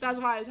 That's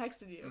why I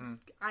texted you. Mm-hmm.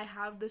 I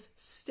have this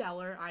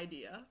stellar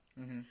idea.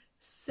 Mm-hmm.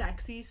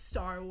 Sexy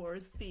Star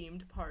Wars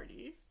themed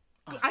party.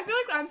 I feel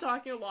like I'm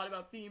talking a lot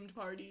about themed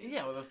parties.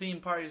 Yeah, well, the theme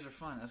parties are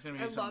fun. That's gonna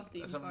be love that's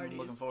themed something parties. I'm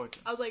looking forward to.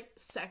 I was like,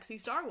 sexy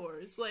Star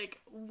Wars. Like,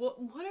 what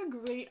a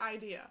great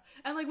idea.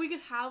 And, like, we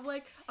could have,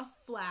 like, a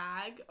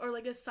flag or,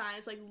 like, a sign.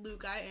 It's like,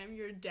 Luke, I am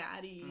your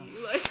daddy.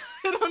 Like,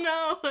 I don't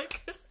know.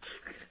 Like,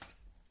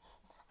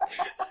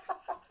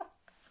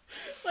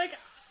 like,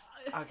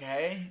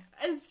 okay.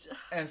 It's...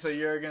 And so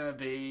you're gonna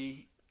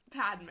be...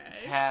 Padme.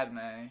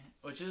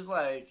 Which is,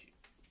 like...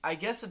 I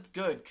guess it's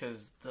good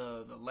because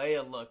the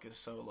Leia look is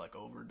so like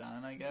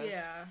overdone. I guess.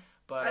 Yeah.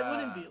 But I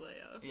wouldn't be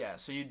Leia. Yeah,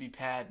 so you'd be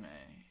Padme.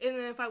 And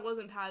then if I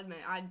wasn't Padme,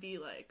 I'd be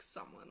like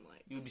someone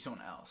like. You would be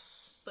someone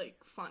else. Like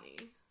funny.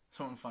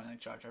 Someone funny like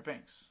Jar Jar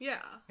Binks.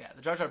 Yeah. Yeah,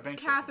 the Jar Jar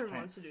Binks. Catherine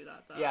wants to do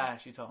that though. Yeah,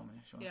 she told me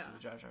she wants to do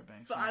the Jar Jar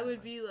Binks. But I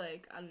would be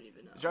like, I don't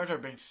even know. Jar Jar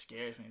Binks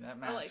scares me. That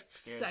mask or like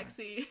scares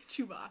sexy me.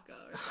 Chewbacca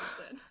or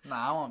something.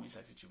 Nah, I won't be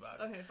sexy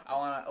Chewbacca. Okay, fine. I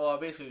want to. Well, I'll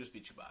basically just be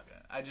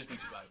Chewbacca. I just be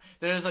Chewbacca.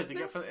 There's like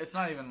it's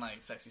not even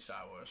like sexy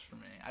Star Wars for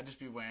me. I just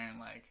be wearing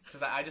like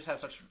because I just have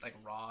such like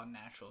raw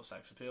natural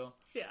sex appeal.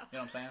 Yeah. You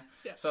know what I'm saying?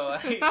 Yeah. So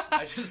like,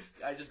 I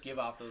just give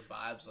off those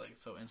vibes like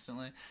so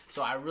instantly.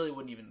 So I really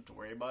wouldn't even have to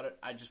worry about it.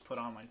 I just put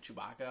on my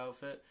Chewbacca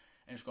outfit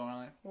and just go around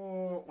like,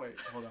 oh wait,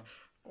 hold on.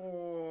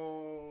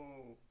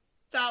 Oh.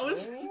 That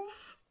was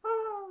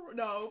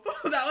no.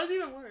 That was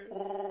even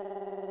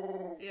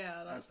worse.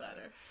 Yeah, that's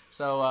better.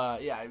 So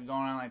yeah, I'd be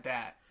going around like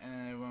that, and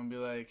then everyone would be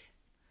like,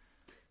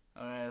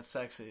 "Oh yeah, that's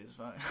sexy as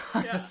fuck."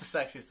 Yeah. That's the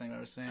sexiest thing I've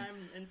ever seen.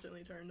 I'm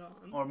instantly turned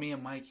on. Or me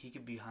and Mike, he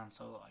could be Han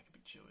Solo, I could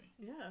be Chewie.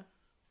 Yeah.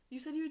 You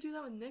said you would do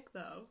that with Nick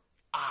though.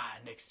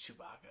 Nick's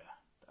Chewbacca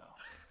though.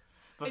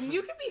 But and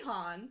you could be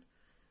Han.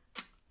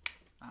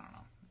 I don't know.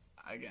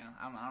 Again,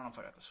 I don't know if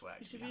I got the swag.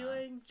 You should be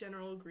like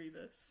General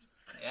Grievous.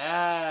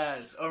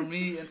 Yes, or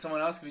me and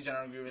someone else could be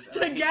General Grievous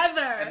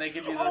together, and they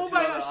could be the oh two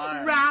my other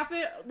gosh,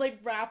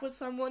 arms. rap with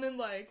someone and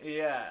like.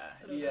 Yeah.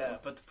 know.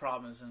 But the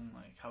problem is in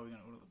like how are we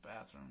gonna go to the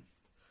bathroom?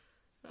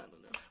 I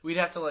don't know. We'd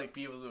have to like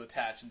be able to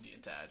attach and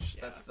detach.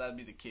 Yeah. That'd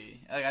be the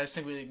key. Like I just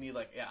think we need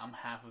like I'm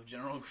half of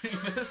General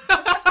Grievous.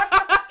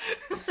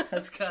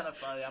 That's kind of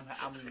funny.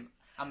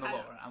 I'm the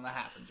lower. I'm the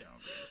half of General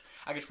Grievous.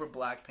 I could wear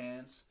black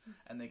pants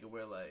and they could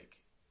wear like.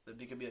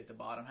 They could be like the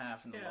bottom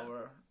half and the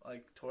lower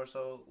like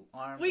torso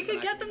arms. We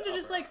could get them to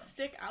just like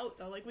stick out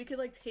though. Like we could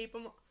like tape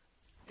them.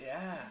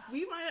 Yeah.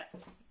 We might.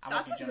 I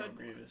That's might be a General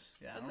good one. Grievous.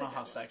 Yeah, I That's don't a know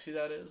how good one. sexy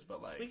that is,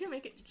 but like We can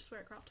make it just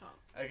wear a crop top.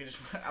 I could just.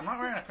 I'm not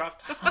wearing a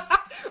crop top.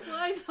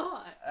 Why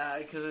not?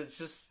 Because it's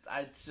just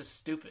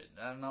stupid.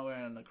 I'm not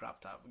wearing a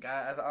crop top.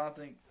 Guy, I don't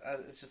think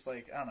it's just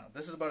like I don't know.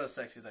 This is about as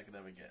sexy as I could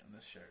ever get in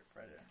this shirt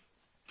right here.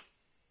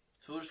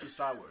 So we'll just do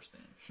Star Wars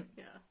theme.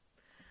 Yeah.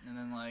 And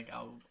then like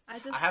I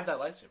just have that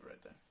lightsaber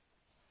right there.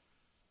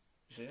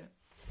 You see it?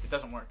 It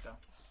doesn't work though.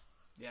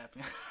 Yeah.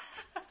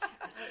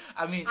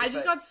 I mean, I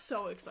just got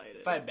so excited.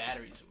 If I had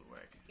batteries, it would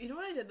work. You know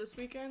what I did this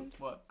weekend?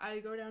 What? I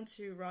go down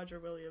to Roger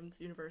Williams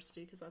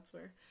University because that's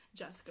where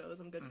Jess goes.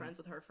 I'm good friends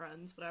with her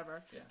friends,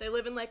 whatever. Yeah. They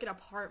live in like an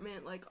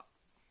apartment, like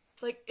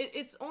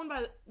it's owned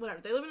by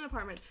whatever. They live in an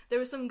apartment. There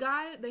was some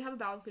guy. They have a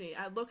balcony.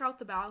 I look out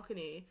the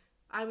balcony.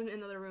 I'm in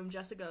another room.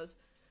 Jessica goes,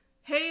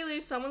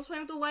 "Haley, someone's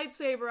playing with a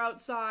lightsaber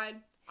outside."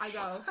 I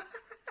go.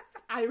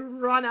 I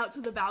run out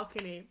to the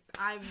balcony.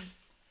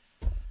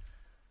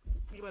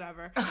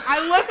 Whatever.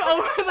 I look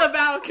over the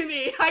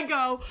balcony. I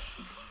go,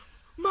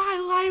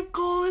 my life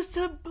goal is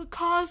to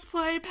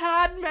cosplay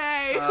Padme.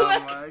 Oh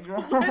my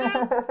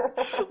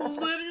god.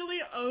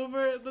 Literally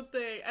over the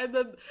thing. And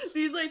then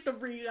these like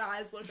 3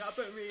 guys look up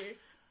at me.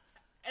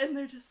 And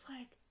they're just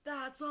like,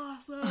 that's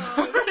awesome.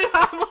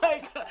 I'm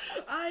like,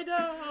 I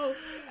know.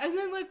 And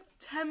then like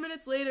 10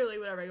 minutes later, like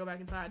whatever, I go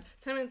back inside.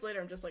 10 minutes later,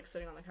 I'm just like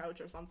sitting on the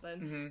couch or something.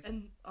 Mm-hmm.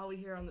 And all we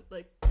hear on the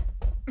like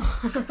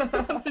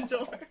on the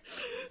door.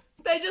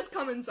 They just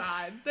come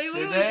inside. They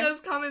literally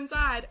just come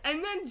inside.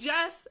 And then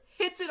Jess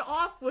hits it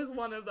off with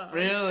one of them.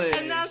 Really?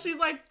 And now she's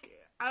like,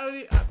 I don't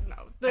even,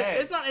 no. Hey,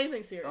 it's not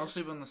anything serious. Don't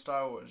sleep on the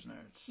Star Wars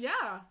nerds.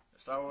 Yeah.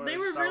 Star Wars. They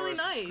were Star really Wars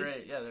nice. is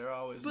great. Yeah, they were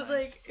always but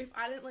nice. like, if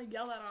I didn't like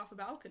yell that off a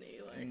balcony,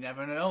 like You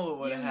never know what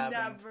would have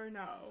happened. You never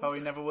know. Probably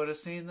never would have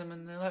seen them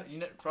in their life.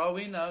 For all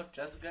we know,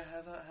 Jessica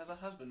has a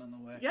husband on the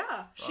way.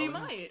 Yeah, she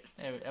might.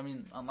 Yeah, I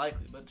mean,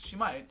 unlikely, but she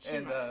might. She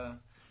might.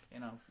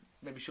 You know,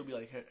 maybe she'll be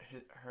like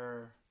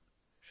her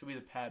she'll be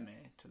the Padme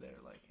to their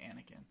like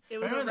Anakin. It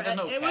was Remember, a red.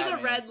 It was a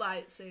Padmes. red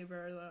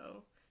lightsaber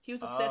though. He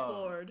was a Sith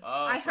Lord.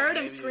 Oh, I so heard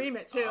him maybe- scream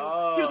it too.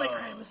 Oh. He was like,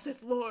 "I am a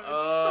Sith Lord." I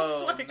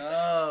Oh was like,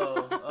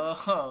 no!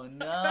 Oh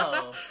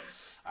no!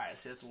 Alright,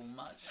 see, that's a little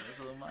much. That's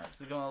a little much.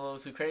 It's going a little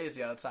too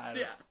crazy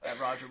outside at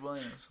Roger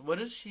Williams. What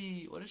does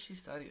she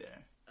study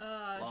there?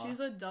 Law. She's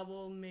a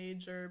double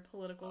major,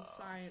 political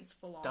science,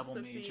 Double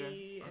major?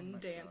 philosophy, Oh and my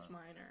dance God.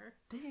 minor.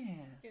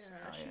 Dance. Yeah,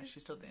 Oh yeah, she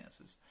still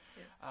dances.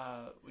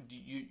 Yeah.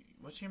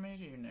 What's your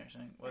major? You're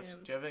nursing. Do am.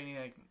 you have any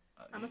like?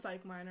 I'm a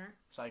psych minor.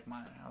 Psych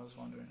minor. I was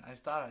wondering. I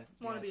thought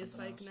I Want to had be a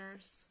something psych else.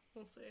 nurse.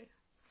 We'll see.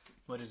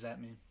 What does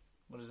that mean?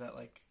 What is that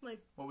like? Like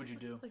What would you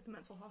do? like the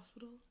mental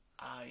hospital.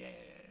 Ah, yeah.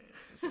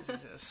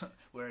 Yes.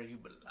 Where you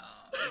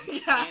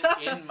belong.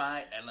 Yeah. In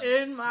my element.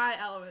 In my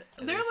element.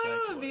 It There is literally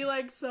psych would be ward.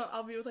 like, so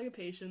I'll be with like a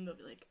patient, they'll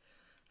be like,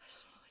 I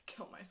just want to like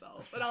kill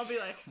myself. And I'll be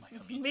like, Oh my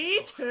God,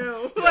 me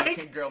too. Like,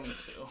 Like, girl, me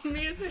too.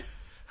 me too.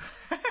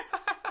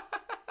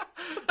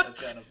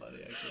 That's kind of funny,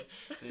 actually.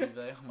 So you'd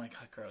be like, oh my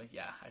God, girl,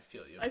 yeah, I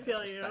feel you. I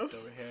feel Respect you.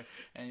 over here.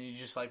 And you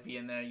just like be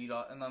in there,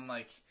 and then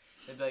like,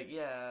 they'd be like,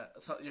 yeah,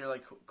 so you're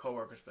like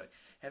co-workers, be like,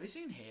 have you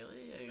seen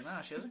Haley? Like,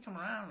 nah, she hasn't come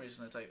around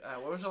recently. It's like,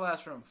 where was the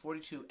last room?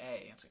 42A.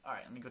 It's like, all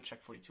right, let me go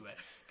check 42A.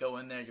 Go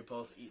in there, you're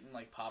both eating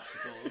like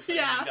popsicles.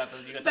 Yeah.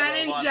 And you got the Ben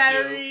and robot,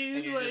 Jerry's, too,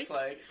 and you're like- just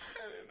like,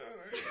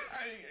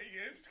 I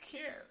just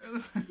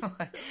can't.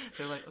 Like,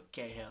 they're like,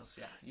 okay, Hales,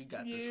 yeah, you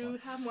got this one. You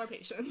have more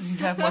patience.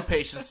 You have more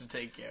patience to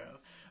take care of.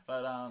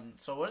 But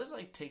so what is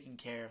like taking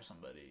care of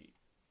somebody?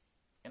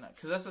 You know,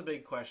 because that's a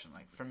big question.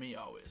 Like for me,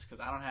 always, because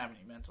I don't have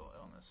any mental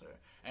illness or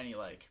any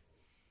like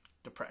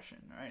depression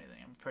or anything.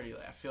 I'm pretty.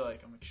 Like, I feel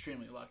like I'm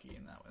extremely lucky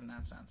in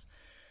that sense.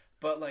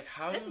 But like,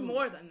 how? It's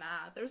more than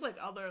that. There's like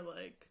other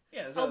like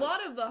Yeah. a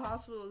lot of the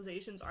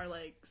hospitalizations are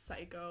like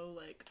psycho,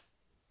 like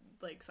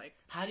psych.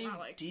 How do you not,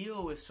 like,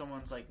 deal with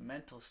someone's like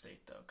mental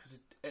state though? Because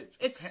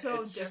It's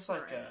so it's different just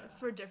like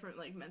for different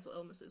like mental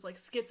illnesses, like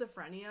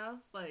schizophrenia.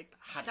 Like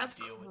How do you that's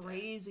deal with that?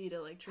 crazy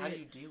to like treat. how do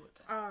you deal with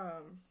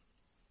that?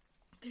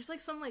 There's like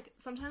some like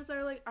sometimes there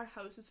are like are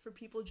houses for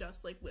people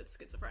just like with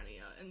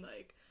schizophrenia, and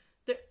like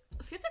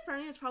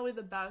schizophrenia is probably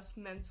the best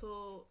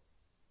mental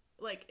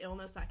like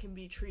illness that can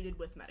be treated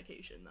with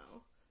medication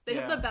though. They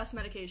have Yeah. the best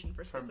medication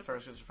for For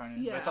schizophrenia.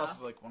 schizophrenia, Yeah. but it's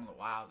also like one of the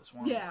wildest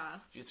ones. Yeah.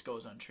 If it just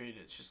goes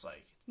untreated, it's just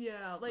like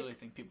Yeah, I like really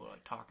think people are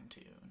like talking to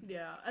you.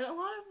 yeah, and a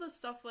lot of the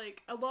stuff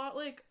like a lot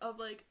like of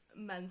like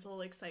mental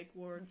like psych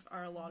wards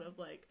are a lot of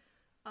like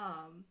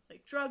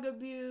drug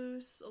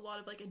abuse, a lot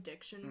of like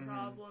addiction Mm-hmm.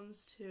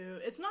 problems too.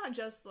 It's not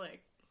just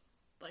like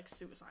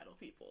suicidal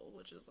people,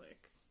 which is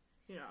like,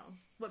 you know,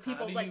 what How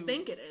people do like you-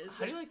 think it is.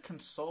 How do you like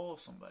console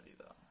somebody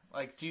though?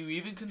 Like, do you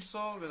even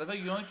console? Because I feel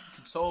like you only can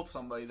console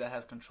somebody that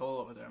has control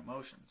over their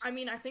emotions. I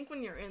mean, I think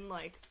when you're in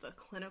like the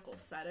clinical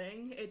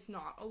setting, it's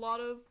not a lot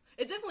of.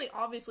 It definitely,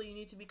 obviously, you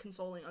need to be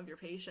consoling of your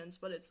patients,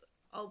 but it's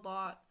a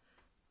lot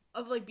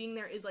of like being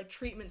there is like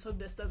treatment, so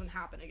this doesn't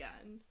happen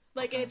again.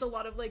 Like, Okay. it's a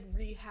lot of like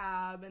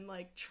rehab and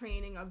like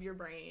training of your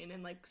brain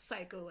and like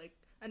psycho like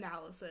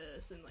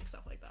analysis and like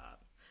stuff like that.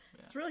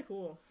 Yeah. It's really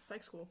cool.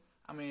 Psych's cool.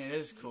 I mean, it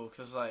is cool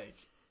because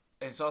like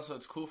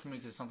it's cool for me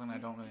because it's something I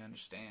don't really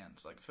understand.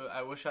 So, like,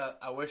 I wish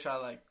I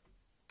like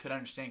could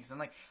understand, because then,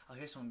 like, I'll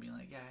hear someone being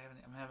like, yeah,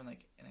 I'm having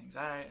like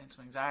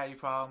some anxiety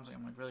problems. Like,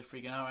 I'm like really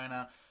freaking out right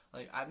now.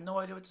 Like, I have no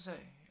idea what to say.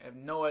 I have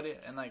no idea,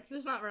 and like,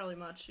 there's not really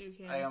much you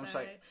can I'm say. just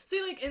like,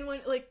 see, like, and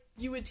when like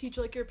you would teach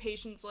like your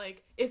patients,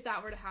 like, if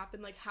that were to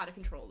happen, like how to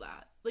control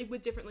that, like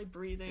with different like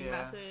breathing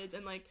methods,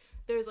 and like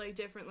there's like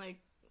different like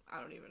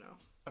I don't even know.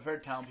 I've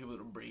heard telling people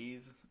to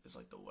breathe is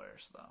like the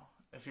worst though.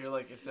 If you're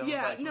like, if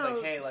someone's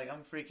like, hey, like,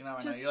 I'm freaking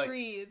out right now, you're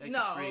breathe. like, no,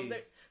 just breathe.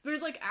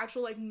 There's like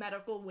actual like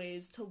medical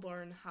ways to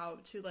learn how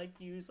to like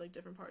use like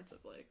different parts of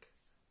like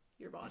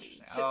your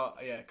body. Oh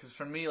yeah, because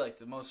for me, like,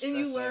 the most and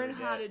you learn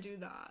how to do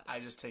that. I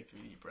just take 3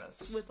 deep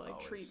breaths with like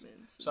always.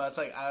 Treatments. So it's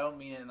like, I don't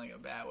mean it in like a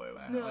bad way.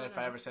 If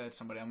I ever say it to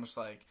somebody, I'm just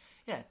like,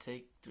 yeah,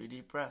 take 3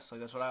 deep breaths.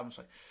 Like, that's what I'm just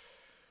like.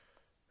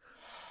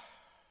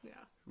 Yeah.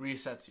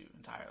 Resets you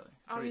entirely.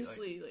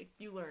 Obviously, like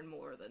you learn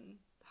more than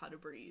how to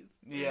breathe.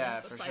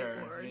 Yeah, for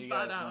sure. Word, you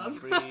but gotta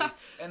breathe.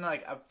 And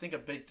like, I think a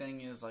big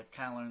thing is like,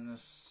 kind of learned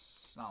this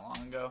not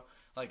long ago.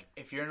 Like,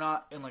 if you're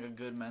not in like a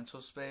good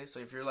mental space,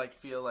 like if you're like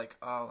feel like,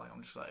 oh, like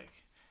I'm just like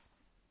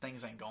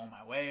things ain't going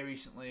my way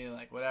recently,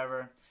 like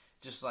whatever,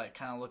 just like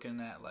kind of looking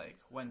at like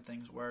when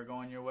things were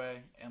going your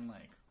way and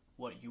like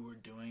what you were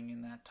doing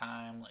in that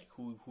time, like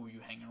who you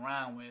hanging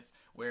around with,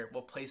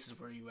 what places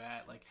were you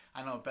at. Like,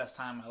 I know the best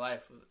time in my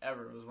life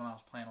ever was when I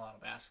was playing a lot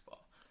of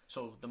basketball.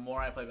 So the more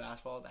I play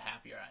basketball, the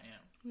happier I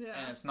am. Yeah.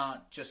 And it's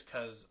not just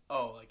because,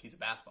 oh, like he's a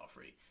basketball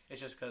freak.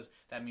 It's just because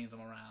that means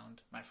I'm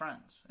around my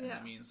friends. And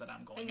that means that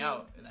I'm going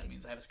out. And that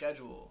means I have a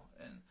schedule.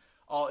 And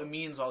it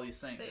means all these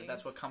things.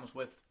 That's what comes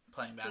with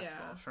playing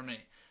basketball for me.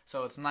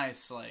 So it's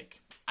nice, like,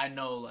 I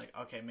know, like,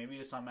 okay, maybe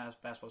it's not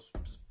basketball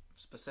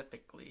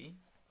specifically,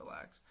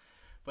 relax.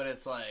 But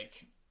it's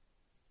like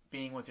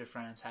being with your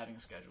friends, having a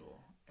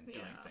schedule, and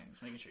doing things,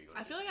 making sure you go to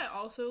I feel like I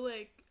also,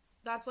 like,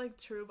 that's, like,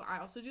 true, but I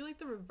also do, like,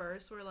 the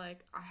reverse where, like,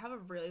 I have a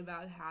really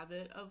bad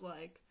habit of,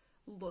 like,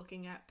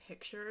 looking at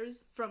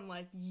pictures from,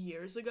 like,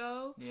 years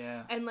ago.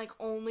 Yeah. And, like,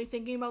 only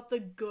thinking about the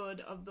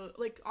good of the,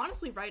 like,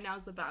 honestly, right now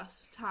is the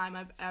best time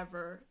I've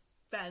ever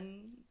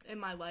been in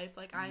my life.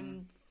 Like,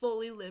 I'm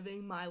fully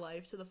living my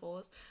life to the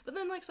fullest. But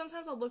then, like,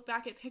 sometimes I'll look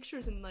back at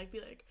pictures and, like, be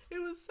like, it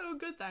was so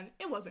good then.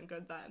 It wasn't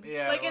good then.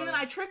 Yeah. Like, and then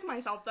I tricked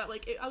myself that,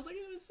 like, I was like,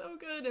 it was so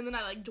good. And then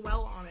I, like,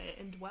 dwell on it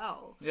and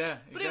dwell. Yeah,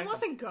 exactly. But it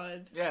wasn't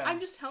good. Yeah. I'm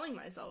just telling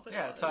myself it was.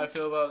 That's how I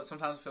feel about,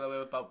 sometimes I feel that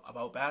way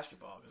about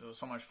basketball, because it was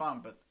so much fun.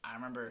 But I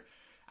remember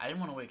I didn't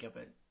want to wake up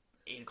at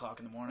 8 o'clock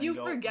in the morning,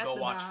 go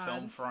watch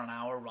film for an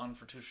hour, run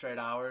for 2 straight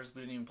hours.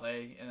 We didn't even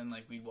play, and then,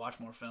 like, we'd watch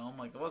more film.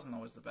 Like, it wasn't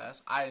always the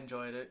best. I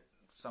enjoyed it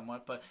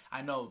somewhat, but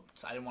I know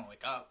I didn't want to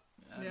wake up.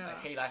 I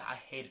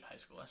hated high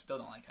school. I still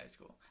don't like high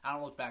school. I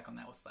don't look back on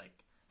that with, like,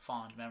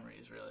 fond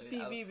memories, really.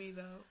 BBB,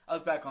 though. I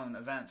look back on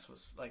events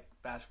with, like,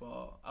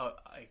 basketball,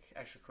 like,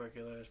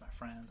 extracurriculars, my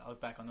friends. I look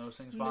back on those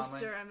things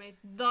fondly. Mr.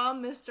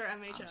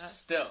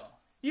 MHS.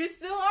 You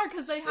still are,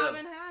 because they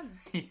haven't had.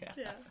 Yeah.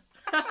 Yeah.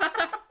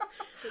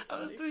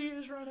 3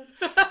 years running.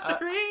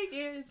 3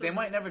 years. They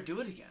might never do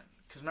it again.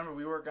 Because remember,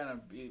 we were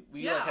gonna be.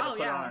 Had to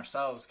put it on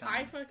ourselves.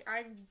 I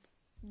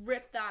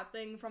ripped that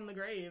thing from the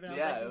grave, and I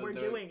was like, "We're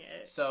doing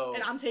it." So,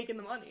 and I'm taking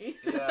the money.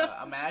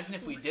 Yeah, imagine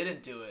if we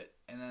didn't do it,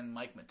 and then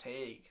Mike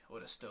Matei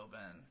would have still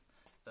been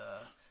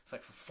for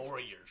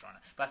 4 years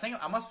running. But I think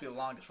I must be the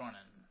longest running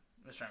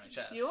Mr.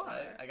 MHS. You are.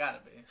 Right? I gotta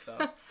be. So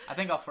I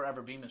think I'll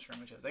forever be Mr.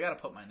 MHS. They gotta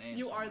put my name.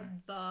 You somewhere.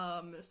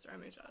 are the Mr.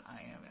 MHS.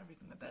 I am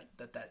everything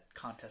that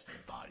contest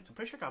embodies. I'm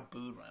pretty sure I got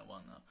booed when I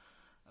won though.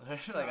 I'm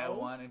pretty sure I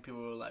won and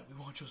people were like, "We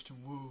want Justin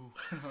Wu."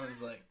 I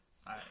was like,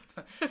 "All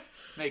right,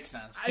 makes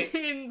sense." I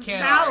mean,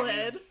 can't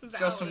valid.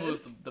 Justin Wu's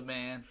the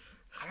man.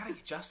 I gotta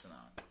get Justin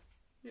on.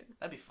 Yeah.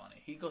 That'd be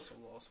funny. He goes to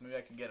Lowell, so maybe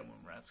I can get him when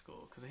we're at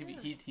school because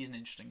he's an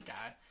interesting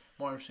guy,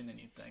 more interesting than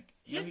you'd think.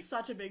 He had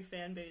such a big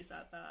fan base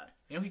at that.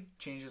 You know, he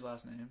changed his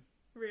last name.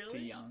 Really? To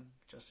Young,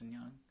 Justin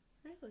Young.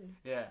 Really?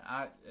 Yeah,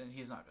 and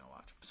he's not gonna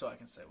watch, so I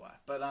can say why.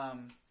 But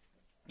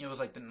it was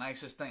like the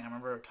nicest thing. I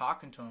remember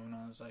talking to him, and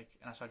I was like,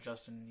 and I saw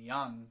Justin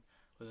Young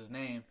was his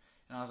name,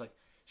 and I was like,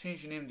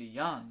 change your name to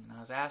Young. And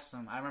I was asking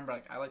him. I remember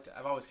like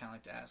I've always kind of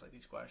liked to ask like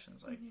these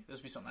questions. Like this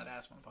would be something I'd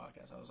ask him on the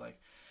podcast. I was like,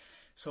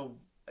 so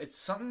it's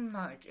something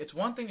like it's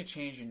one thing to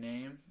change your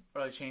name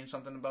or like change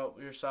something about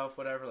yourself,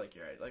 whatever. Like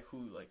you're like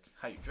who like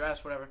how you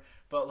dress, whatever.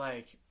 But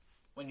like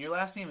when your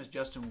last name is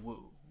Justin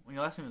Wu. When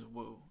your last name is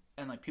Wu,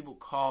 and like people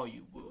call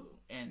you Wu,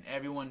 and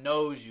everyone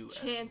knows you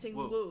chanting as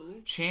Wu.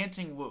 Wu.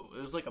 Chanting Wu.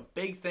 It was like a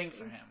big thing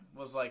for him.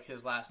 Was like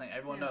his last name.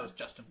 Everyone knows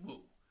Justin Wu.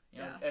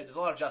 You know, there's a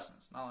lot of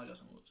Justins, not a lot of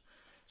Justin Wus.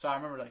 So I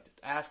remember like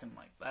asking him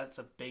like, that's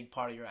a big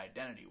part of your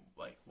identity.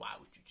 Like, why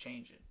would you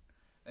change it?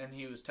 And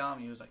he was telling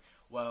me, he was like,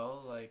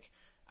 well, like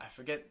I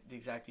forget the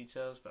exact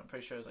details, but I'm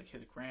pretty sure it was like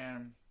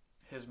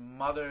his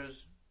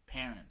mother's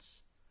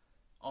parents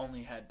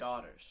only had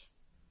daughters.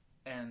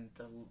 And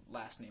the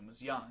last name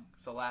was Young,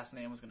 so the last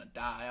name was gonna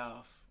die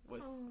off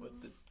with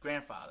the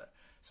grandfather.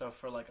 So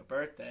for like a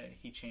birthday,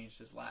 he changed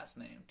his last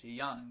name to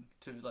Young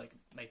to like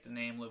make the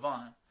name live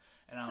on.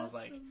 And I was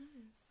like,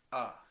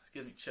 It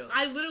gives me chills.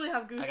 I literally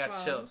have goosebumps. I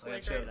got chills. Like,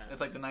 Right, right now.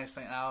 it's like the nice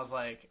thing. And I was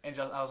like, I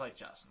was like,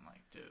 Justin,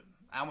 like, dude,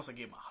 I almost like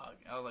gave him a hug.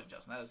 I was like,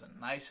 Justin, that is the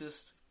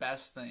nicest,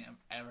 best thing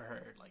I've ever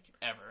heard, like,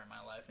 ever in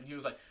my life. And he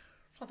was like,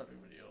 it's not that big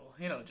of a deal.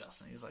 You know,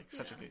 Justin, he's like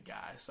such a good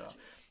guy. So,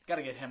 got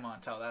to get him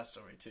on, tell that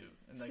story too,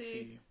 and like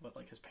see what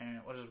like his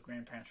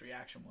grandparents'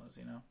 reaction was.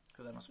 You know,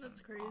 because that must have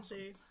been crazy.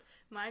 Awesome.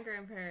 My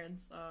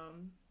grandparents.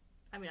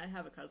 I mean, I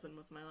have a cousin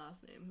with my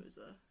last name who's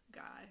a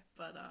guy,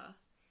 but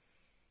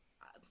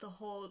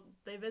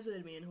they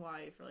visited me in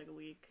Hawaii for like a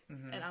week,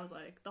 and I was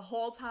like, the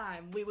whole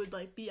time we would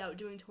like be out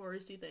doing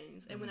touristy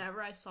things, and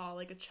whenever I saw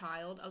like a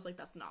child, I was like,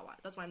 that's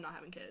why I'm not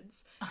having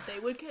kids. They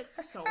would get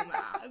so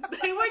mad.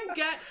 They would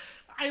get.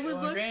 I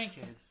would look.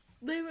 Grandkids.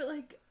 They were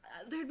like,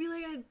 there'd be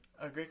like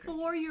a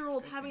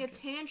 4-year-old having a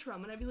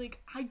tantrum, and I'd be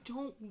like, I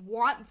don't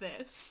want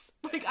this.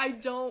 Like, I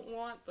don't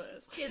want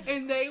this. Kids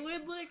and they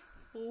would like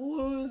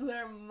lose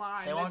their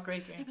mind. They want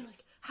great grandkids. They'd be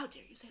like, how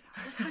dare you say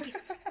that? Like, how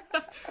dare you say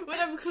that? When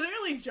I'm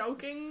clearly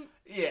joking.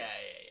 Yeah.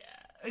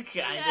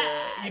 Kinda.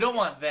 Yeah. You don't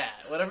want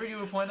that. Whatever you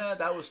were pointing at,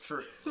 that was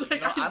true.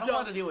 Like, Like, I don't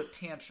want to deal with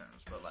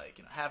tantrums, but like,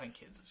 having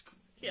kids is cool.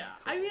 Yeah,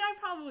 cool. I mean, I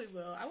probably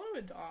will. I want to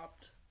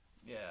adopt.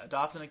 Yeah,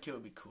 adopting a kid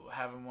would be cool.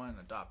 Having one and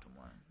adopting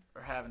one.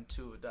 Or having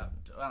two adopting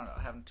I don't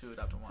know, having two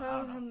adopting one. I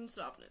don't know. I'm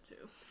stopping it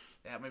too.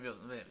 Yeah, maybe you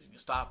can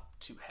stop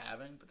two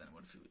having, but then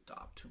what if you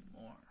adopt two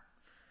more?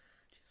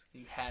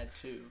 You had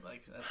two,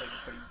 like that's like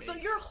a pretty big.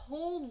 But your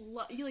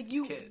whole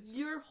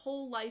your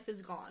whole life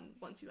is gone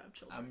once you have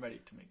children. I'm ready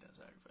to make that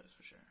sacrifice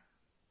for sure.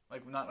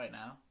 Like not right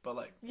now, but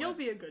like you'll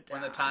be a good dad.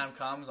 When the time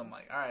comes, I'm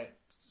like, all right,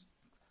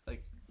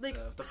 like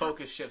the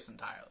focus shifts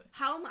entirely.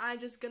 How am I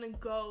just gonna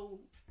go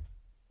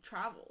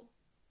travel?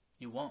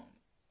 You won't.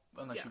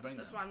 Unless you bring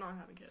them. That's why I'm not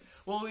having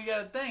kids. Well, you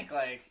gotta think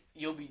like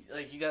you'll be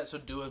like you got so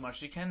do as much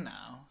as you can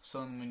now. So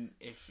when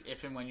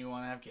if and when you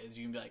want to have kids,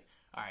 you can be like,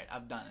 all right,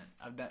 I've done it.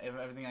 I've done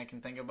everything I can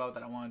think about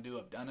that I want to do.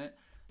 I've done it.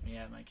 Let me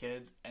have my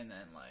kids, and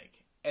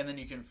then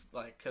you can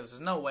like because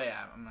there's no way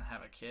I'm gonna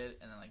have a kid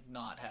and then like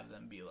not have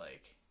them be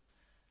like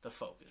the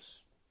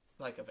focus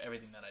like of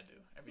everything that I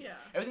do.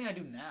 Everything I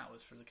do now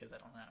is for the kids I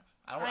don't have.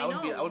 I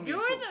wouldn't be.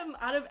 You're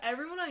out of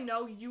everyone I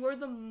know, you are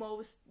the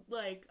most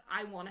like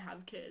I want to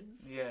have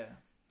kids. Yeah.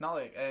 Not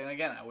like, and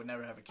again, I would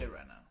never have a kid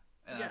right now.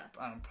 And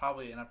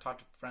I've talked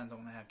to friends I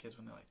want to have kids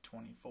when they're like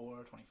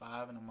 24,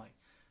 25, and I'm like,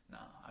 no,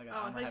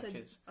 I'm going to have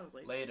kids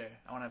later.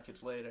 I want to have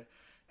kids later.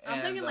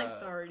 I'm thinking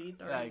like 30,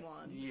 31. Like,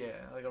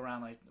 like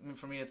around like, I mean,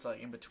 for me, it's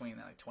like in between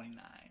that, like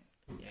 29,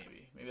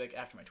 maybe like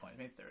after my 20s,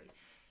 maybe 30.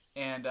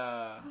 And,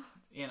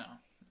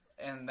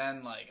 and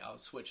then like I'll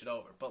switch it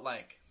over. But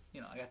like,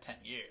 I got 10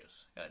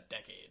 years, got a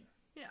decade.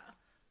 Yeah.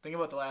 Think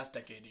about the last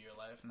decade of your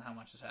life and how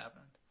much has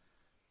happened.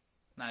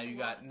 Now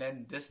and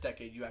then this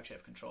decade you actually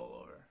have control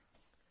over.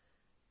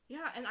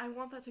 Yeah, and I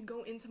want that to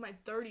go into my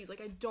 30s.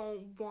 Like, I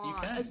don't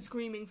want a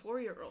screaming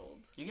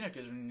 4-year-old. You can have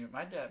kids when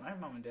my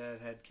mom and dad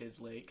had kids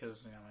late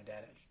because my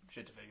dad had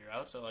shit to figure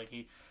out. So like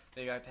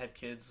they got to have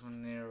kids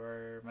when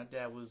my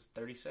dad was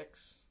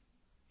 36,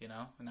 and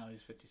now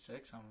he's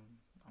 56. I'm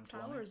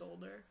 20. Tyler's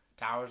older.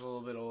 Tyler's a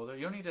little bit older.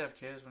 You don't need to have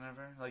kids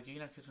whenever. Like you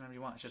can have kids whenever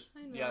you want. It's just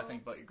you gotta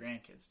think about your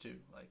grandkids too,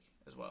 like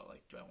as well.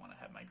 Like, do I want to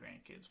have my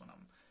grandkids when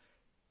I'm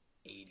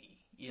 80?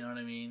 You know what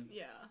I mean?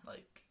 Yeah.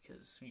 Like,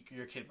 because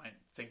your kid might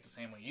think the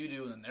same way you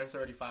do, and then they're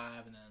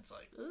 35, and then it's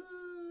like,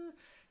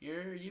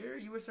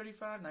 you were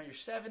 35, now you're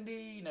 70.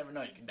 You never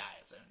know. You can die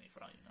at 70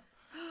 for all you know.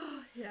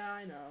 Yeah,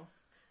 I know.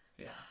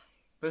 Yeah,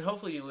 but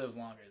hopefully you live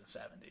longer than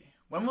 70.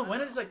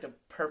 When is like the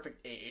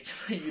perfect age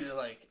for you to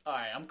like, all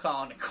right, I'm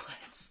calling it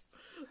quits?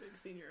 Like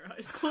senior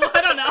high school.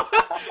 I don't know.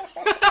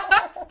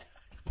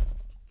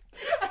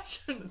 I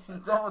shouldn't have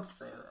said that. Don't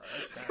say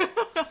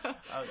that.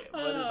 Okay,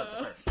 what is like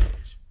the perfect age?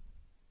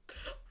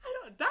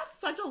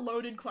 That's such a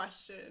loaded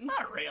question.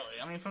 Not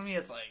really. I mean, for me,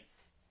 it's like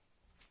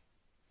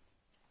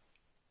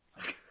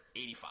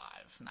 85,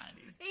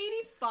 90.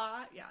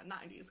 85? Yeah,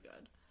 90 is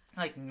good.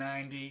 Like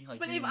 90. Like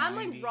but if 90. I'm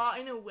like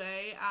rotting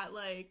away at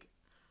like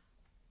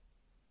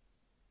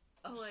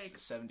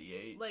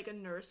 78, like a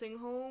nursing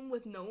home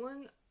with no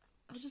one,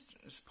 I'll just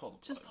pull the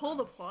plug. Just pull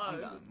the plug.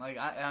 I'm done. Like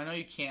I know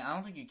you can't. I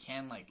don't think you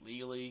can like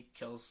legally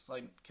kill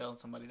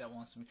somebody that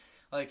wants to be.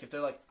 Like, if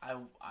they're like, I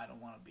don't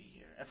want to be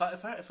here. If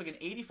like an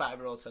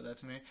 85-year-old said that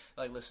to me,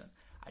 like, listen,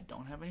 I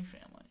don't have any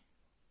family.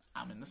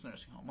 I'm in this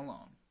nursing home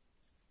alone.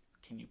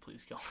 Can you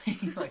please kill me?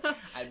 Like,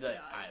 I'd be like,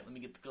 all right, let me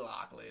get the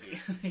Glock, lady.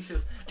 He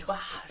just,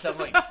 I'm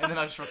like, and then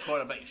I just record.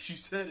 I'm like, she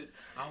said it.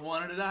 I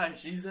wanted to die.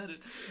 She said it.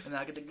 And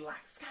then I get the Glock.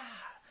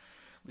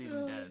 Leave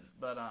him dead.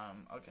 But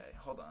okay,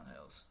 hold on,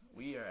 Hills.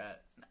 We are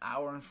at an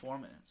hour and 4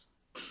 minutes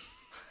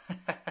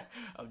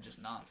of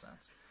just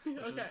nonsense. Which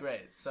was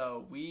great.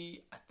 So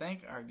we, I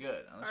think, are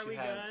good. Unless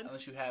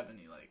you have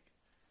any like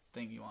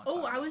thing you want to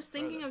talk about. I was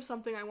thinking of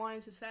something I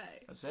wanted to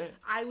say. Let's say it.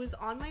 I was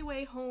on my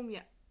way home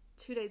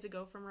 2 days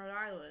ago from Rhode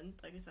Island.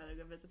 Like I said, I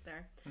go visit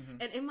there.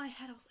 Mm-hmm. And in my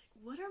head I was like,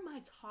 what are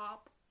my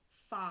top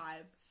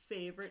 5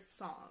 favorite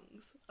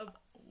songs of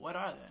what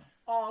are they?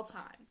 All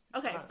time.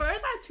 Okay,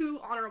 first I have 2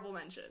 honorable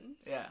mentions.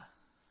 Yeah.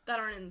 That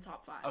aren't in the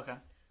top 5. Okay.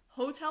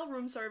 Hotel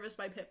Room Service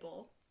by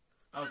Pitbull.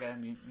 Okay.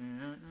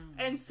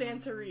 and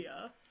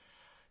Santeria.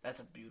 That's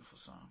a beautiful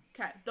song.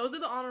 Okay, those are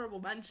the honorable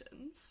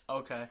mentions.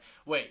 Okay.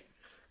 Wait.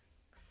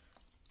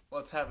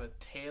 Let's have a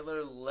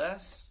Taylor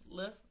list.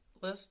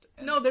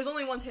 And... No, there's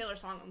only one Taylor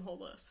song on the whole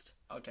list.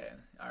 Okay.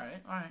 All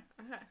right.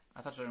 Okay.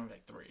 I thought you were going to be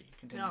like 3.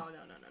 Continue. No.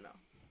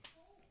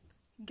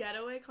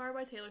 Getaway Car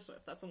by Taylor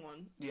Swift. That's the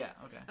one. Yeah,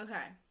 okay.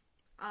 Okay.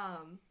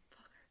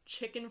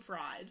 Chicken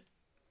Fried.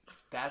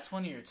 That's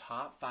one of your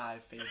top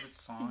 5 favorite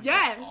songs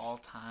Yes! of all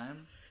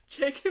time?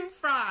 Chicken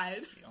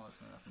Fried. You don't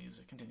listen to enough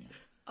music. Continue.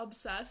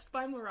 Obsessed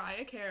by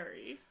Mariah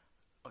Carey.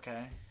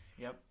 Okay.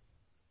 Yep.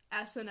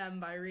 S&M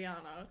by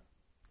Rihanna.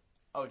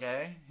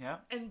 Okay.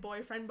 Yep. And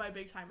Boyfriend by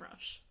Big Time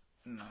Rush.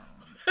 No.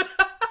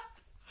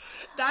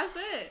 That's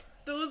it.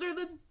 Those are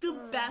the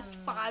best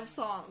 5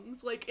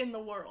 songs, like, in the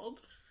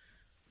world.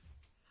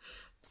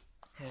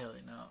 Hell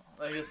no.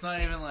 Like, it's not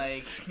even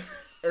like...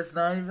 It's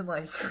not even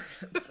like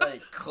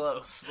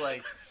close.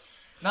 Like,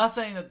 not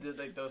saying that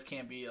like those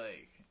can't be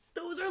like...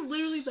 Those are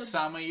literally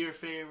some of your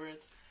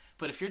favorites.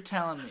 But if you're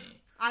telling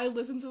me... I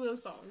listen to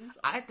those songs.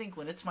 I think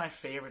when it's my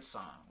favorite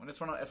song,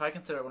 if I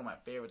consider it one of my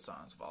favorite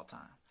songs of all time,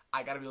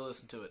 I gotta be able to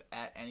listen to it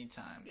at any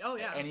time. Oh,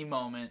 yeah. At any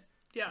moment.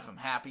 Yeah. If I'm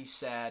happy,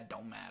 sad,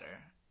 don't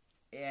matter.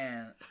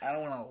 And I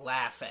don't want to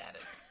laugh at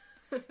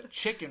it.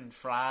 Chicken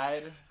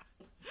Fried.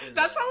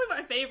 That's probably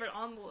my favorite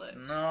on the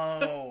list.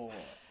 No.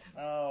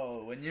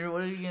 No. What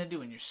are you gonna do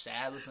when you're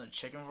sad? Listen to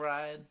Chicken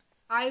Fried?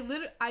 I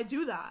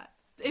do that.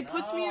 It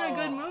puts me in a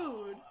good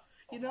mood.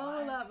 You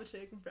know that with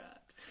Chicken Fried.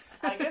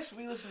 I guess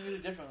we listen to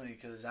music differently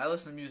because I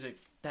listen to music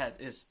that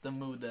is the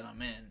mood that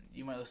I'm in.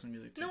 You might listen to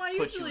music to No, I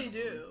put you usually in do.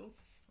 Mood.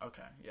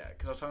 Okay, yeah,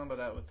 because I was talking about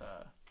that with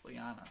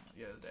Liana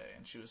the other day,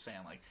 and she was saying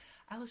like,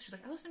 she's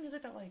like, I listen to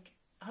music that like.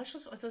 I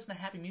just like to listen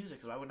to happy music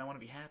because why wouldn't I want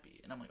to be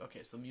happy? And I'm like,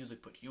 okay, so the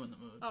music puts you in the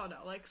mood. Oh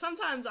no, like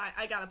sometimes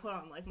I gotta put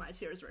on like My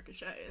Tears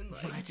Ricochet and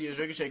like My Tears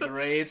Ricochet,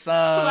 great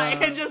song.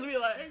 like and just be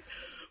like,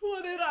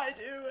 what did I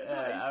do in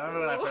high school? I remember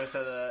when I first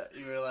said that,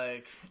 you were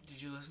like,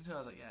 did you listen to it? I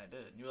was like, yeah, I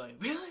did. And you were like,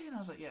 really? And I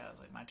was like, yeah. I was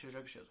like, My Tears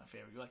Ricochet was my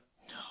favorite. You were like,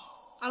 no.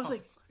 I was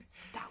like,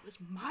 that was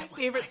my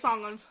favorite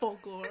song on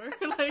Folklore.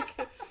 Like,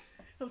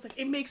 I was like,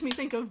 it makes me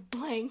think of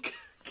blank.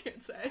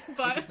 Can't say,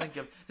 but you can think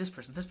of this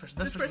person. Listen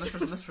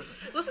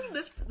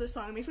to this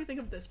song. It makes me think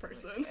of this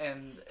person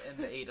and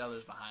the 8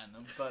 others behind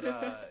them. But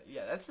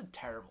yeah, that's a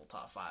terrible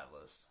top 5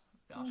 list.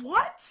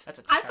 What? That's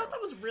a I thought that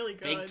was really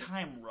good. Big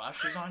Time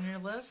Rush is on your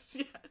list.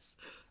 Yes.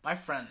 My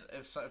friend,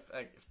 if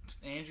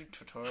Andrew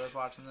Tortora is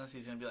watching this,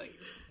 he's gonna be like,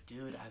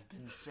 "Dude, I've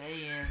been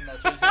saying."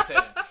 That's what he's gonna say.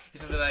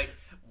 He's gonna be like,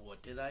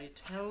 "What did I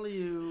tell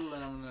you?"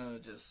 And I'm gonna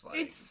just like,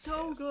 it's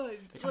so good.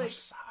 Big Time Rush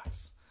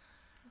sucks.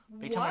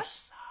 Big Time Rush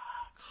sucks.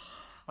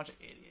 Bunch of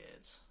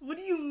idiots. What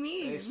do you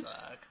mean? They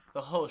suck.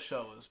 The whole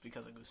show was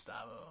because of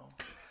Gustavo.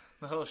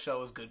 The whole show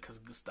was good because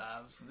of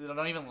Gustav's.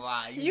 Don't even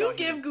lie. You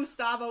give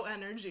Gustavo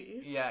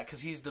energy. Yeah,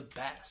 because he's the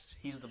best.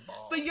 He's the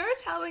ball. But you're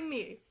telling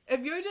me, if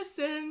you're just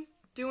sitting,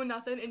 doing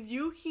nothing, and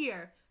you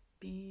hear,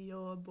 be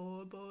your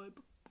boyfriend,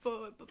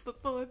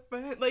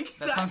 like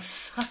that song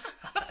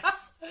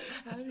sucks.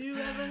 Have you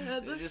ever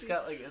had the just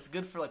got like, it's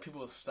good for like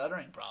people with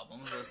stuttering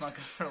problems, but it's not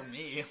good for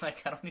me.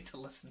 Like, I don't need to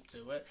listen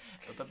to it.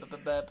 It's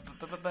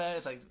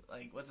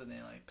like what's his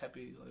name? Like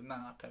Peppy, like,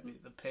 not Peppy,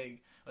 the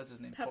pig. What's his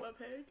name? Peppa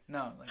Pig?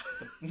 No, like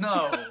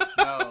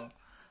no.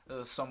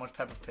 There's so much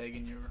Peppa Pig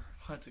in your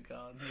what's it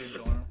called?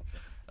 Your dorm.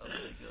 That was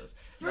ridiculous.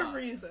 For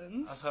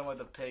reasons. I was talking about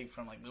the pig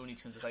from like Looney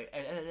Tunes. It's like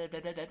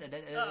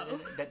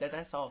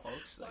that's all,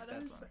 folks. Like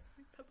that's one.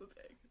 Peppa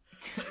Pig.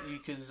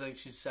 Because like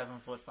she's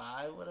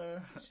 7'5",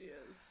 whatever. She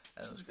is.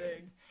 That was she's great.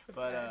 big.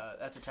 But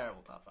that's a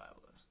terrible top 5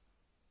 list.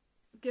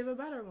 Give a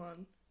better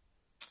one.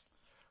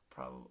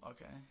 Probably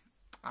okay.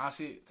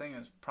 Honestly,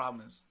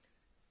 problem is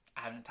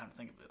I haven't had time to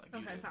think of it like you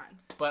Okay, did. fine.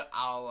 But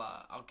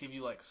I'll give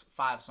you like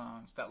 5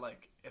 songs that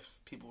like if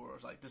people were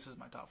like this is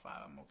my top 5,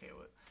 I'm okay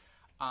with.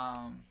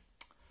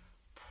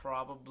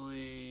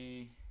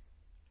 Probably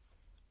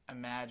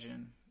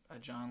Imagine, a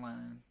John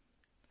Lennon.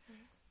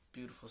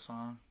 Beautiful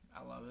song.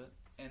 I love it.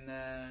 And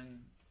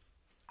then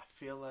I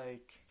feel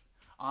like,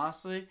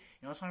 honestly, you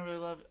know what song I really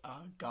love?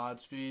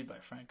 Godspeed by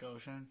Frank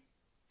Ocean.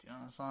 Do you know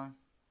that song?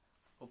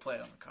 We'll play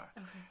it on the car.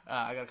 Okay.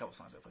 I got a couple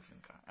songs I play for you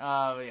in the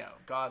car. But yeah,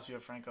 Godspeed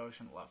by Frank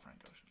Ocean. Love Frank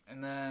Ocean.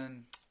 And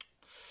then,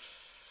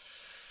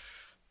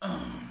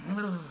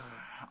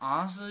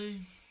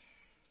 honestly,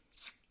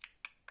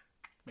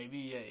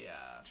 maybe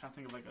I'm trying to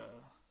think of like a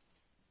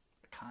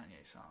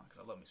Kanye song because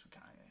I love me some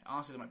Kanye.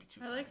 Honestly, there might be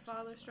 2. I Kanye like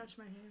Father songs, Stretch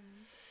My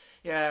Hands.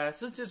 Yeah,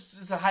 it's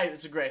a hype.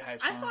 It's a great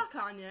hype song. I saw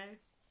Kanye.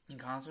 In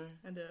concert?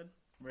 I did.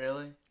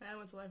 Really? I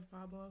went to Life of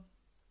Pablo.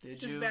 Did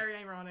Just you? very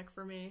ironic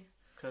for me.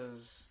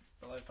 Because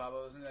the Life of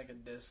Pablo isn't like a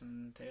diss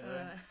and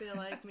Taylor. I feel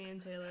like me and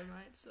Taylor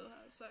might still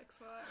have sex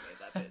while I made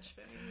that bitch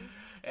famous.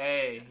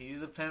 Hey,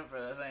 he's a pimp for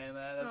saying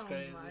that. That's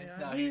crazy.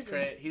 No,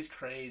 he's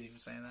crazy for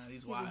saying that.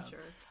 He's wild. A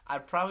jerk.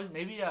 I'd probably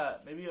maybe a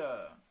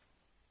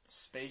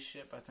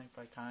Spaceship. I think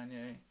by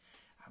Kanye.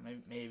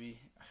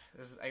 Maybe.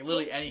 This is like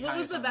literally any. What Kanye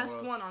was the song best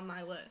in the world. one on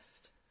my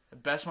list? The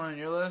best one on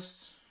your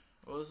list?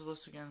 What was the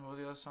list again? What were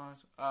the other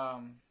songs?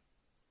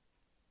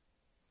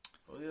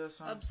 What was the other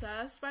song?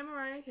 Obsessed by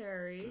Mariah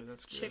Carey. Dude,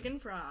 that's good. Chicken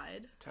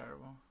Fried.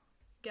 Terrible.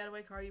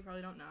 Getaway Car, you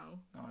probably don't know.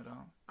 No, I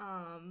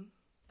don't.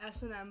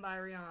 S&M by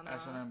Rihanna.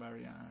 S&M by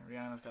Rihanna.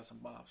 Rihanna's got some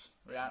bops.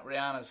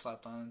 Rihanna's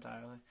slept on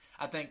entirely.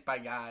 I think by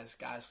guys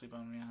sleep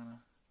on Rihanna.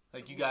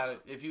 Like, you gotta,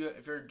 if you're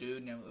a dude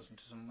and you haven't listened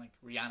to some, like,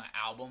 Rihanna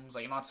albums,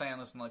 like, I'm not saying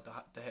listen to, like,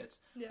 the hits.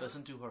 Yeah.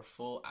 Listen to her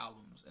full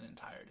albums in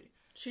entirety.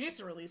 She needs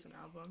to release an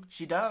album.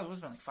 She does. What's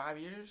it been, like, 5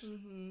 years?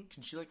 Mm-hmm.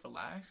 Can she, like,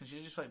 relax? Can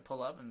she just, like,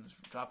 pull up and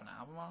just drop an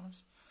album on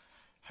us?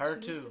 Her,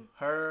 She too. needs to-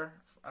 Her,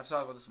 I've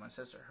talked about this with my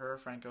sister. Her,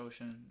 Frank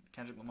Ocean,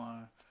 Kendrick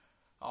Lamar,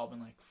 all been,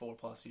 like,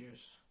 4+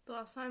 years. The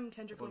last time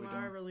Kendrick What are we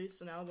Lamar doing?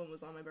 released an album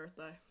was on my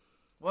birthday.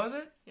 Was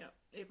it? Yep,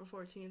 April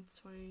 14th,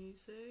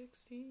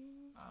 2016.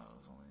 It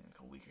was only like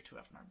a week or two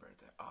after my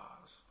birthday. Oh,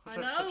 I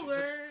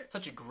know,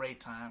 such a great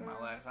time in my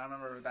life. I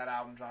remember that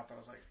album dropped. I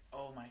was like,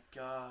 oh my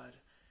god,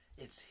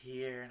 it's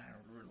here, and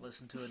I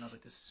listened to it, and I was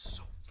like, this is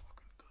so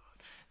fucking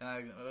good.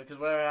 And because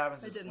whatever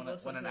happens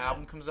is when an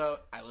album comes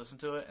out, I listen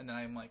to it, and then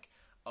I'm like,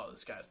 oh,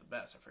 this guy's the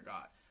best. I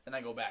forgot. Then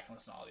I go back and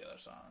listen to all the other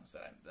songs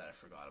that I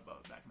forgot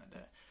about back in the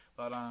day.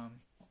 But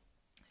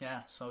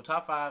yeah, so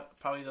top 5,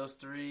 probably those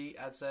 3,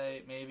 I'd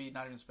say. Maybe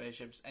not even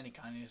Spaceships, any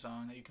Kanye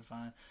song that you can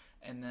find.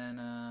 And then,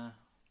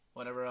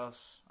 whatever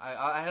else.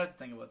 I have to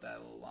think about that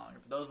a little longer.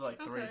 But those are like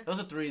 3. Okay.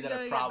 Those are 3 that You are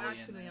gotta probably get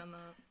back to in me there. on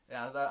that.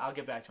 Yeah, I'll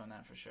get back to you on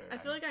that for sure. I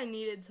feel like I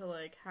needed to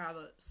like have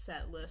a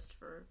set list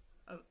for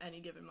any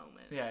given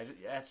moment. Yeah,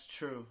 that's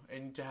true.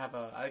 And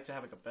I like to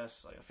have like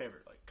a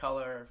favorite like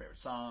color, favorite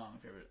song,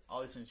 favorite all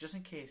these things, just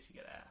in case you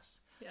get asked.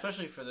 Yeah.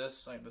 Especially for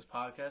this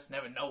podcast,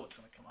 never know what's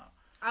gonna come out.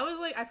 I was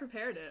like, I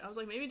prepared it. I was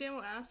like, maybe Dan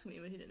will ask me,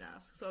 but he didn't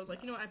ask. So I was like,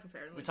 you know what, I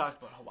prepared it. We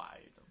talked about Hawaii.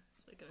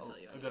 It's like gonna tell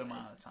you a good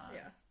amount of time.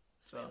 Yeah,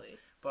 so, really.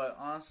 But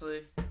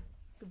honestly,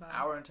 goodbye.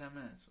 Hour and 10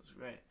 minutes was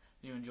great.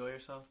 You enjoy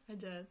yourself? I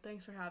did.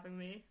 Thanks for having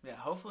me. Yeah,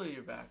 hopefully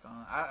you're back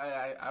on.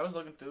 I was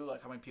looking through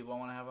like how many people I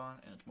want to have on,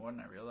 and it's more than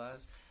I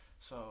realized.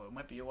 So it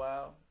might be a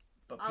while,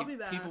 but I'll be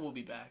back. People will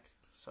be back.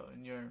 So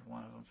and you're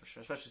one of them for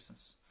sure, especially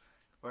since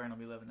we're gonna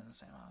be living in the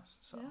same house.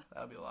 So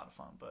that'll be a lot of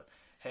fun. But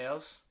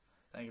Hales,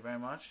 thank you very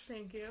much.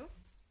 Thank you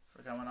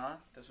For coming on.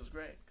 This was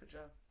great. Good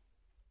job.